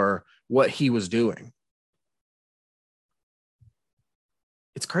ignore what he was doing.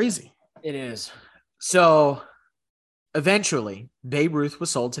 It's crazy. It is. So eventually, Babe Ruth was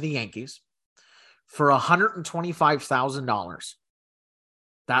sold to the Yankees for $125,000.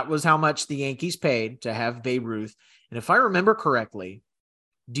 That was how much the Yankees paid to have Babe Ruth. And if I remember correctly,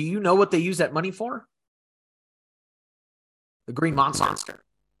 do you know what they used that money for? The Green Monster.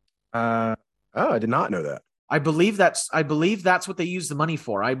 I did not know that. I believe that's what they used the money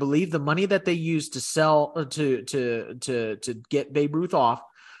for. I believe the money that they used to sell to get Babe Ruth off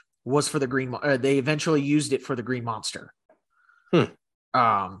was for the Green. They eventually used it for the Green Monster.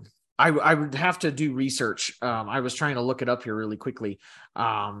 I would have to do research. I was trying to look it up here really quickly.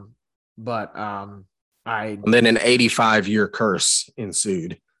 And then an 85-year curse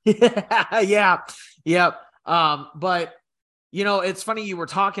ensued. Yeah. But it's funny you were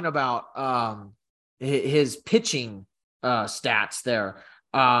talking about his pitching stats there.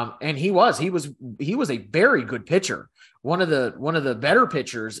 And he was a very good pitcher. One of the better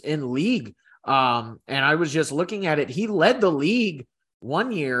pitchers in the league. And I was just looking at it. He led the league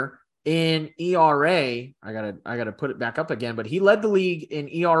one year in ERA. I gotta put it back up again, but he led the league in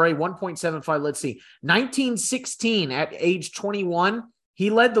ERA 1.75. Let's see, 1916 at age 21, he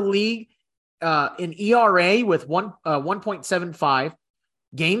led the league in ERA with 1.75.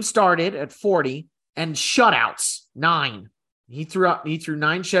 Game started at 40 and shutouts 9. He threw 9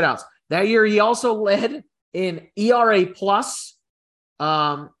 shutouts that year. He also led in ERA plus,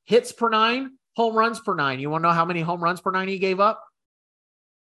 hits per 9, home runs per 9. You want to know how many home runs per 9 he gave up?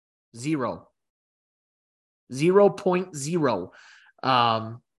 0. 0.0.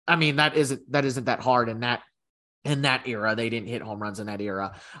 I mean, that isn't that hard in that era. They didn't hit home runs in that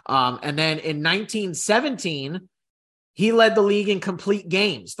era. And then in 1917, he led the league in complete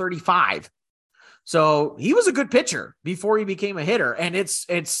games, 35. So he was a good pitcher before he became a hitter. And it's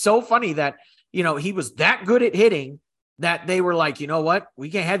so funny that, he was that good at hitting that they were like, you know what? We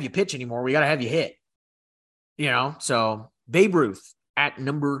can't have you pitch anymore. We got to have you hit. So Babe Ruth at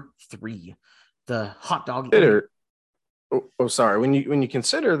number 3, the hot dog hitter. Oh, sorry. When you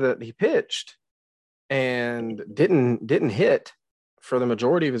consider that he pitched and didn't hit for the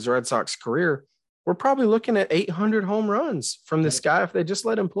majority of his Red Sox career, we're probably looking at 800 home runs from this guy if they just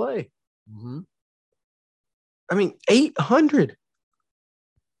let him play. Mm-hmm. I mean, 800.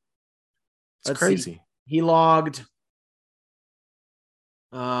 It's crazy. See. He logged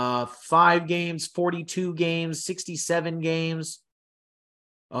 5 games, 42 games, 67 games.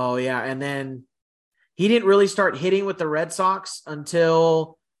 Oh, yeah. And then he didn't really start hitting with the Red Sox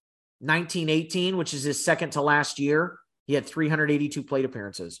until 1918, which is his second to last year. He had 382 plate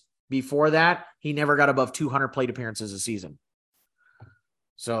appearances. Before that, he never got above 200 plate appearances a season.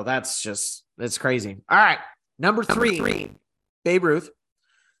 So that's crazy. All right. Number three, Babe Ruth.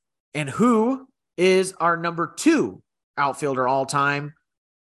 And who is our number 2 outfielder all time?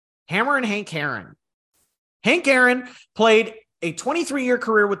 Hammer and Hank Aaron. Hank Aaron played a 23-year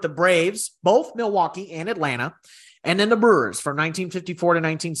career with the Braves, both Milwaukee and Atlanta, and then the Brewers from 1954 to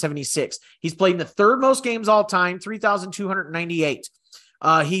 1976. He's played in the 3rd most games all time, 3,298.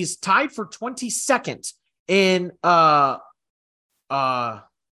 He's tied for 22nd in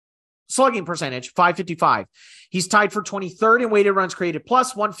slugging percentage, 555. He's tied for 23rd in weighted runs created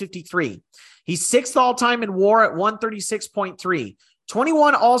plus, 153. He's 6th all-time in WAR at 136.3.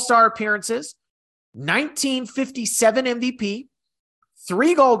 21 All-Star appearances, 1957 MVP,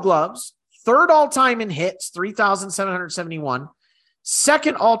 3 Gold Gloves, 3rd all-time in hits, 3,771,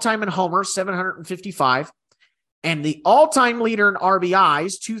 2nd all-time in homers, 755, and the all-time leader in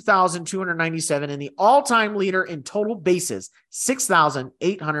RBIs, 2,297, and the all-time leader in total bases,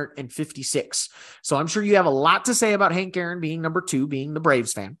 6,856. So I'm sure you have a lot to say about Hank Aaron being number 2, being the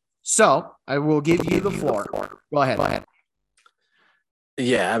Braves fan. So I will give you the floor. Go ahead.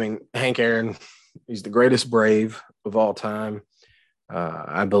 Yeah, I mean, Hank Aaron, he's the greatest Brave of all time.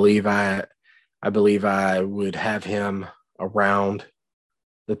 I believe I would have him around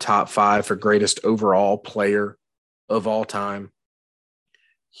the top 5 for greatest overall player of all time.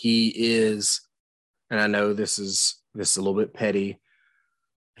 He is, and I know this is a little bit petty,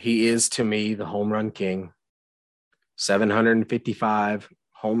 he is to me the home run king. 755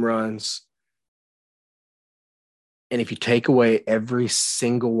 home runs. And if you take away every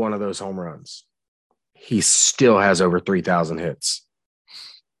single one of those home runs, he still has over 3,000 hits.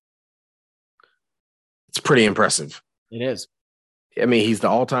 It's pretty impressive. It is. I mean, he's the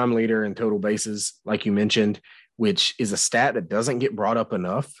all-time leader in total bases, like you mentioned, which is a stat that doesn't get brought up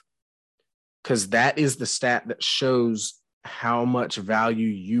enough because that is the stat that shows how much value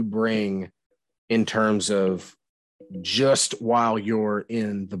you bring in terms of just while you're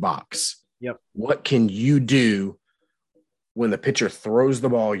in the box. Yep. What can you do when the pitcher throws the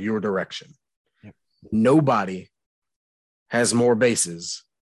ball your direction? Yep. Nobody has more bases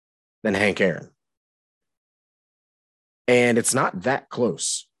than Hank Aaron. And it's not that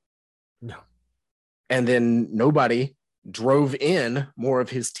close. No. And then nobody drove in more of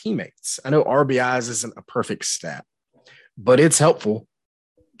his teammates. I know RBIs isn't a perfect stat, but it's helpful.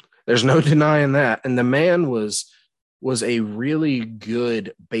 There's no denying that. And the man was a really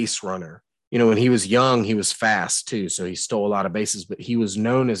good base runner. You know, when he was young, he was fast too. So he stole a lot of bases, but he was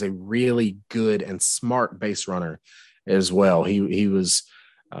known as a really good and smart base runner as well. He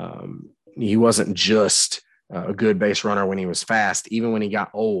wasn't just a good base runner when he was fast. Even when he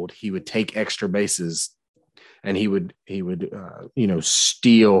got old, he would take extra bases and he would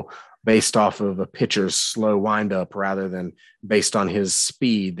steal based off of a pitcher's slow windup rather than based on his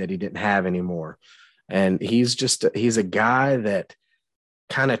speed that he didn't have anymore. And he's a guy that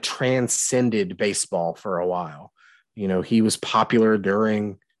kind of transcended baseball for a while. You know, he was popular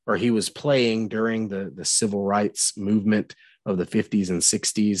he was playing during the civil rights movement of the 50s and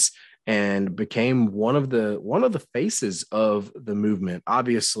 60s and became one of the faces of the movement.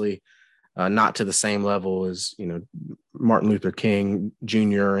 Obviously, not to the same level as, you know, Martin Luther King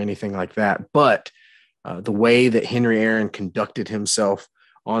Jr. or anything like that. But the way that Henry Aaron conducted himself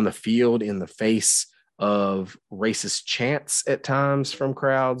on the field in the face of racist chants at times from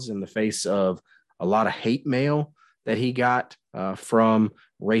crowds, in the face of a lot of hate mail that he got from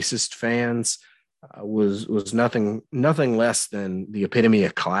racist fans, was nothing less than the epitome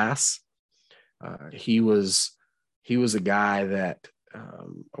of class. He was a guy that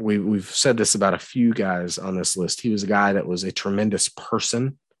we've said this about a few guys on this list. He was a guy that was a tremendous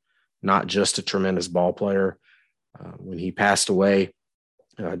person, not just a tremendous ball player. When he passed away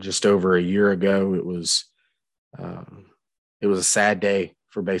just over a year ago, it was a sad day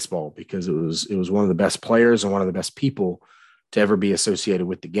for baseball because it was one of the best players and one of the best people to ever be associated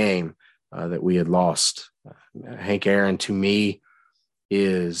with the game that we had lost. Hank Aaron, to me,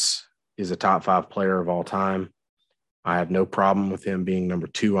 is a top 5 player of all time. I have no problem with him being number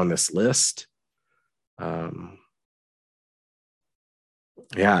 2 on this list. Yeah,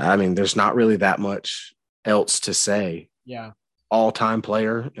 I mean, there's not really that much else to say. Yeah. All-time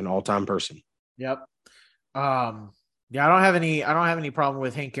player and all-time person. Yep. Yeah, I don't have any problem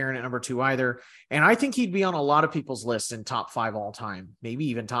with Hank Aaron at number 2 either. And I think he'd be on a lot of people's lists in top 5 all time, maybe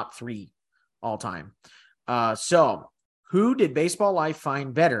even top 3 all time. So who did Baseball Life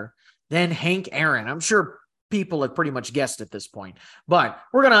find better than Hank Aaron? I'm sure people have pretty much guessed at this point, but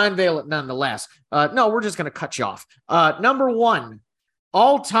we're going to unveil it nonetheless. No, we're just going to cut you off. Number 1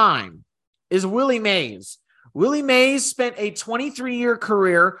 all time is Willie Mays. Willie Mays spent a 23-year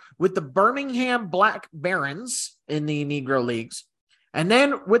career with the Birmingham Black Barons in the Negro Leagues, and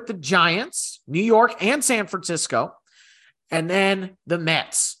then with the Giants, New York and San Francisco, and then the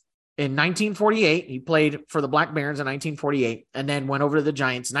Mets. In 1948, he played for the Black Barons in 1948, and then went over to the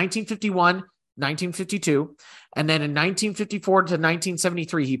Giants 1951, 1952, and then in 1954 to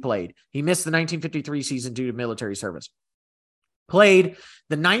 1973 he played. He missed the 1953 season due to military service. Played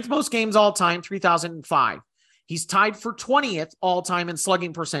the 9th most games all time, 3,005. He's tied for 20th all-time in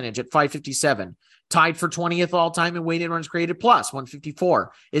slugging percentage at 557. Tied for 20th all-time in weighted runs created plus,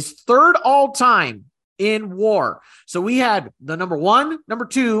 154. Is 3rd all-time in WAR. So we had the number 1, number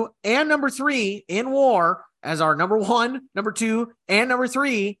 2, and number 3 in WAR as our number 1, number 2, and number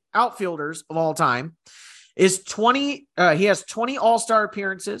 3 outfielders of all time. Is 20. He has 20 All-Star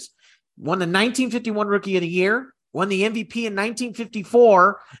appearances. Won the 1951 Rookie of the Year. Won the MVP in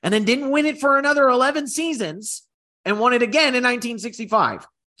 1954, and then didn't win it for another 11 seasons, and won it again in 1965.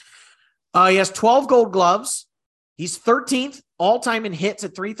 He has 12 Gold Gloves. He's 13th all-time in hits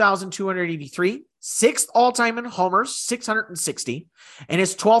at 3,283, 6th all-time in homers, 660, and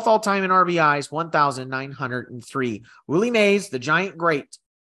his 12th all-time in RBIs, 1,903. Willie Mays, the Giant great,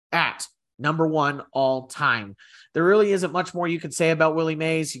 at number 1 all-time. There really isn't much more you can say about Willie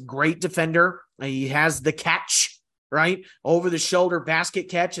Mays. Great defender. He has the catch, right? Over the shoulder basket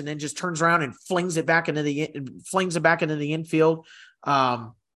catch, and then just turns around and flings it back into the infield.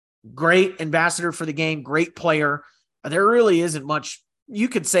 Great ambassador for the game, great player. There really isn't much. You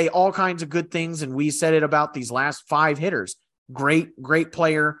could say all kinds of good things, and we said it about these last 5 hitters. Great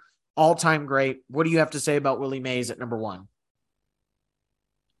player, all-time great. What do you have to say about Willie Mays at number 1?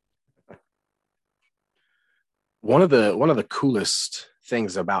 One of the coolest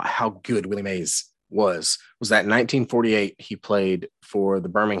things about how good Willie Mays was that in 1948 he played for the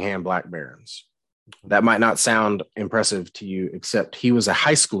Birmingham Black Barons. That might not sound impressive to you, except he was a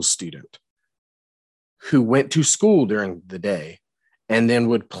high school student who went to school during the day and then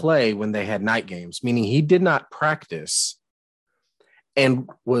would play when they had night games, meaning he did not practice and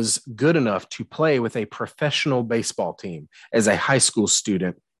was good enough to play with a professional baseball team as a high school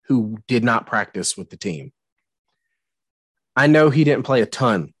student who did not practice with the team. I know he didn't play a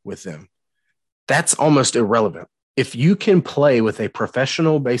ton with them. That's almost irrelevant. If you can play with a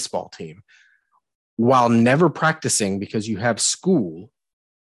professional baseball team while never practicing because you have school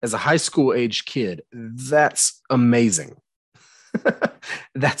as a high school age kid, that's amazing.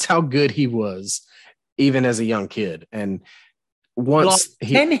 That's how good he was, even as a young kid. And once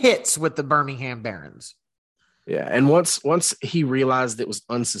 10 hits with the Birmingham Barons. Yeah. And once he realized it was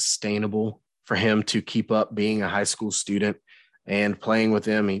unsustainable for him to keep up being a high school student and playing with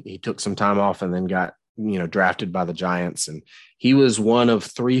them, he took some time off and then got, drafted by the Giants. And he was one of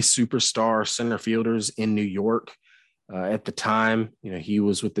 3 superstar center fielders in New York at the time. He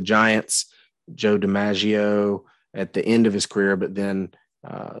was with the Giants, Joe DiMaggio at the end of his career, but then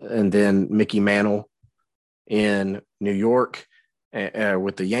and then Mickey Mantle in New York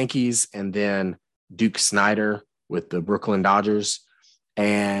with the Yankees, and then Duke Snider with the Brooklyn Dodgers.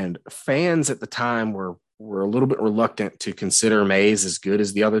 And fans at the time were a little bit reluctant to consider Mays as good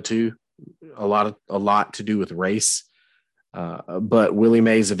as the other 2. A lot to do with race. But Willie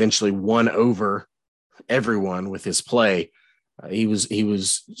Mays eventually won over everyone with his play. He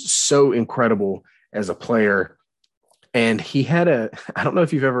was so incredible as a player. And he had I don't know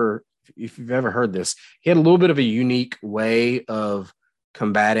if you've ever heard this, he had a little bit of a unique way of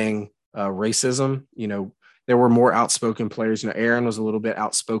combating racism. There were more outspoken players. Aaron was a little bit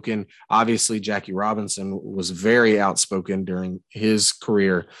outspoken. Obviously, Jackie Robinson was very outspoken during his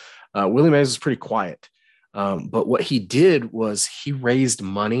career. Willie Mays was pretty quiet. But what he did was he raised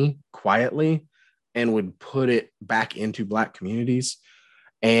money quietly and would put it back into Black communities.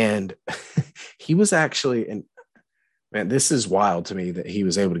 And he was actually, and man, this is wild to me that he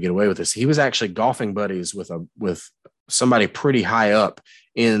was able to get away with this. He was actually golfing buddies with somebody pretty high up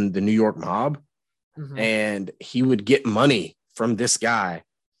in the New York mob. Mm-hmm. And he would get money from this guy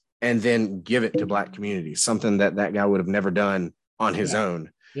and then give it to Black communities, something that guy would have never done on his own.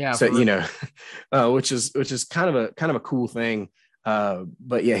 Yeah. So, which is kind of a cool thing.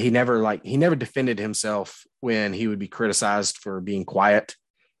 But yeah, he never defended himself when he would be criticized for being quiet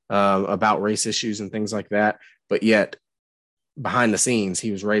about race issues and things like that. but yet behind the scenes,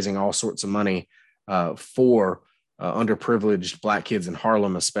 he was raising all sorts of money for underprivileged Black kids in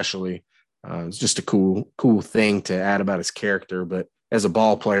Harlem, especially. It's just a cool thing to add about his character. But as a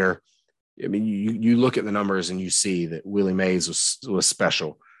ball player, I mean, you look at the numbers and you see that Willie Mays was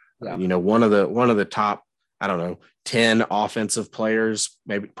special. Yeah. One of the top, I don't know, 10 offensive players,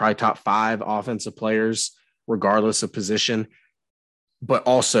 maybe probably top 5 offensive players, regardless of position, but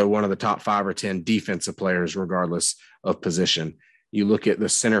also one of the top 5 or 10 defensive players, regardless of position. You look at the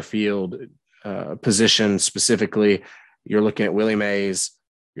center field position specifically, you're looking at Willie Mays,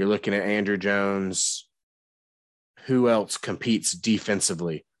 you're looking at Andrew Jones. Who else competes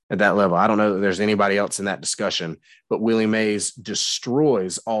defensively at that level? I don't know that there's anybody else in that discussion, but Willie Mays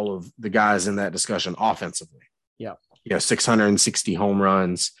destroys all of the guys in that discussion offensively. Yeah. 660 home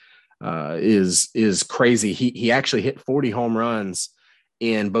runs is crazy. He actually hit 40 home runs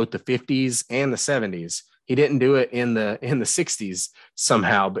in both the 50s and the 70s. He didn't do it in the 60s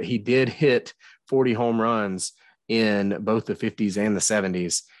somehow, but he did hit 40 home runs in both the 50s and the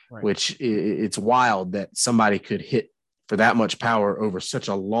 70s, right. Which it's wild that somebody could hit for that much power over such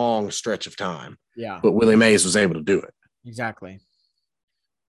a long stretch of time. Yeah. But Willie Mays was able to do it. Exactly.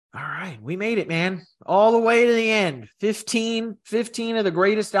 All right. We made it, man. All the way to the end. 15 of the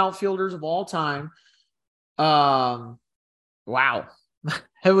greatest outfielders of all time. Wow.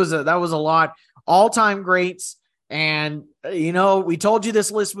 That was a lot. All-time greats. And, we told you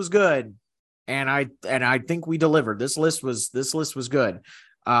this list was good. And I think we delivered. This list was good.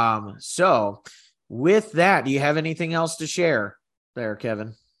 So with that, do you have anything else to share there,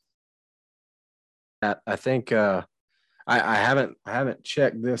 Kevin? I think I haven't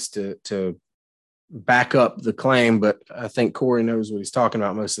checked this to back up the claim, but I think Corey knows what he's talking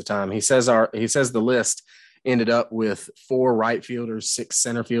about most of the time. He says the list ended up with 4 right fielders, 6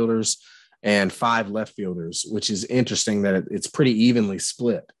 center fielders, and 5 left fielders, which is interesting that it's pretty evenly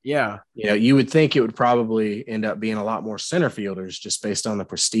split. Yeah. You would think it would probably end up being a lot more center fielders just based on the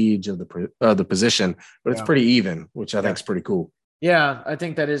prestige of the position, but it's pretty even, which I think is pretty cool. Yeah, I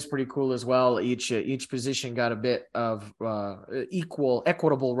think that is pretty cool as well. Each position got a bit of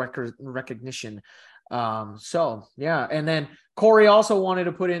equitable recognition. So yeah. And then Corey also wanted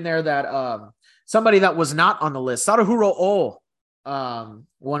to put in there that somebody that was not on the list, Sadaharu Oh,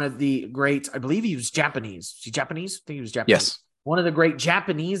 one of the great, I believe he was Japanese. Is he Japanese? I think he was Japanese. Yes. One of the great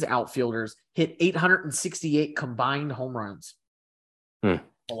Japanese outfielders, hit 868 combined home runs. A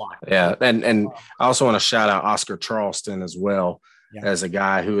lot. Yeah. And I also want to shout out Oscar Charleston as well, as a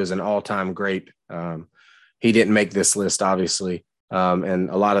guy who is an all-time great. He didn't make this list, obviously. And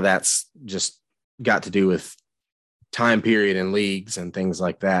a lot of that's just got to do with time period in leagues and things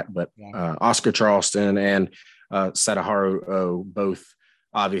like that. But Oscar Charleston and Sadaharu Oh, both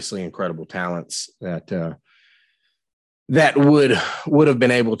obviously incredible talents that would have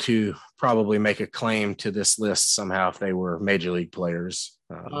been able to probably make a claim to this list somehow if they were major league players.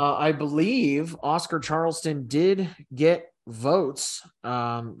 I believe Oscar Charleston did get votes.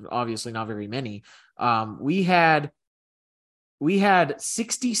 Obviously not very many. We had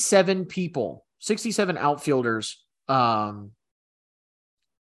 67 people, 67 outfielders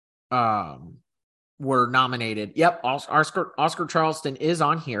were nominated. Yep. Oscar Charleston is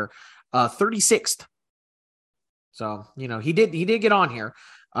on here, 36th. So, he did get on here.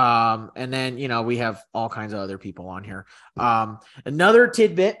 And then, we have all kinds of other people on here. Another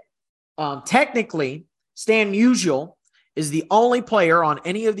tidbit, technically Stan Musial is the only player on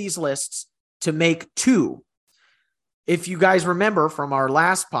any of these lists to make 2. If you guys remember from our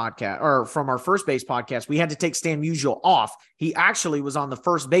last podcast or from our first base podcast, we had to take Stan Musial off. He actually was on the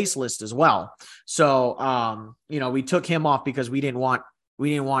first base list as well. So, we took him off because we didn't want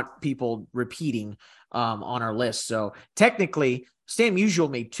people repeating on our list. So technically Stan Musial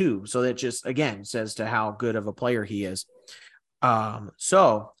made 2. So that just, again, says to how good of a player he is.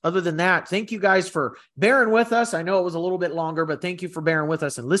 So other than that, thank you guys for bearing with us. I know it was a little bit longer, but thank you for bearing with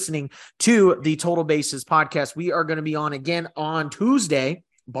us and listening to the Total Bases podcast. We are going to be on again on Tuesday,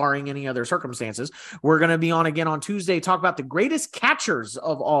 barring any other circumstances. We're going to be on again on Tuesday, talk about the greatest catchers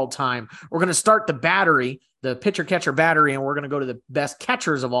of all time. We're going to start the pitcher catcher battery, and we're going to go to the best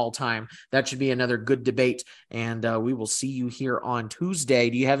catchers of all time. That should be another good debate. And we will see you here on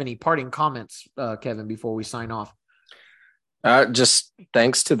Tuesday. Do you have any parting comments, Kevin, before we sign off? Just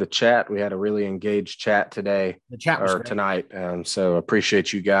thanks to the chat. We had a really engaged chat today tonight. So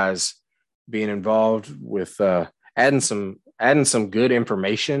appreciate you guys being involved with adding some good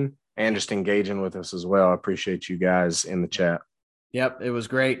information and just engaging with us as well. I appreciate you guys in the chat. Yep. It was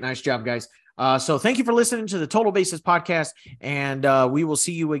great. Nice job, guys. So thank you for listening to the Total Bases podcast, and we will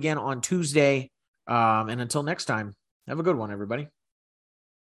see you again on Tuesday. And until next time, have a good one, everybody.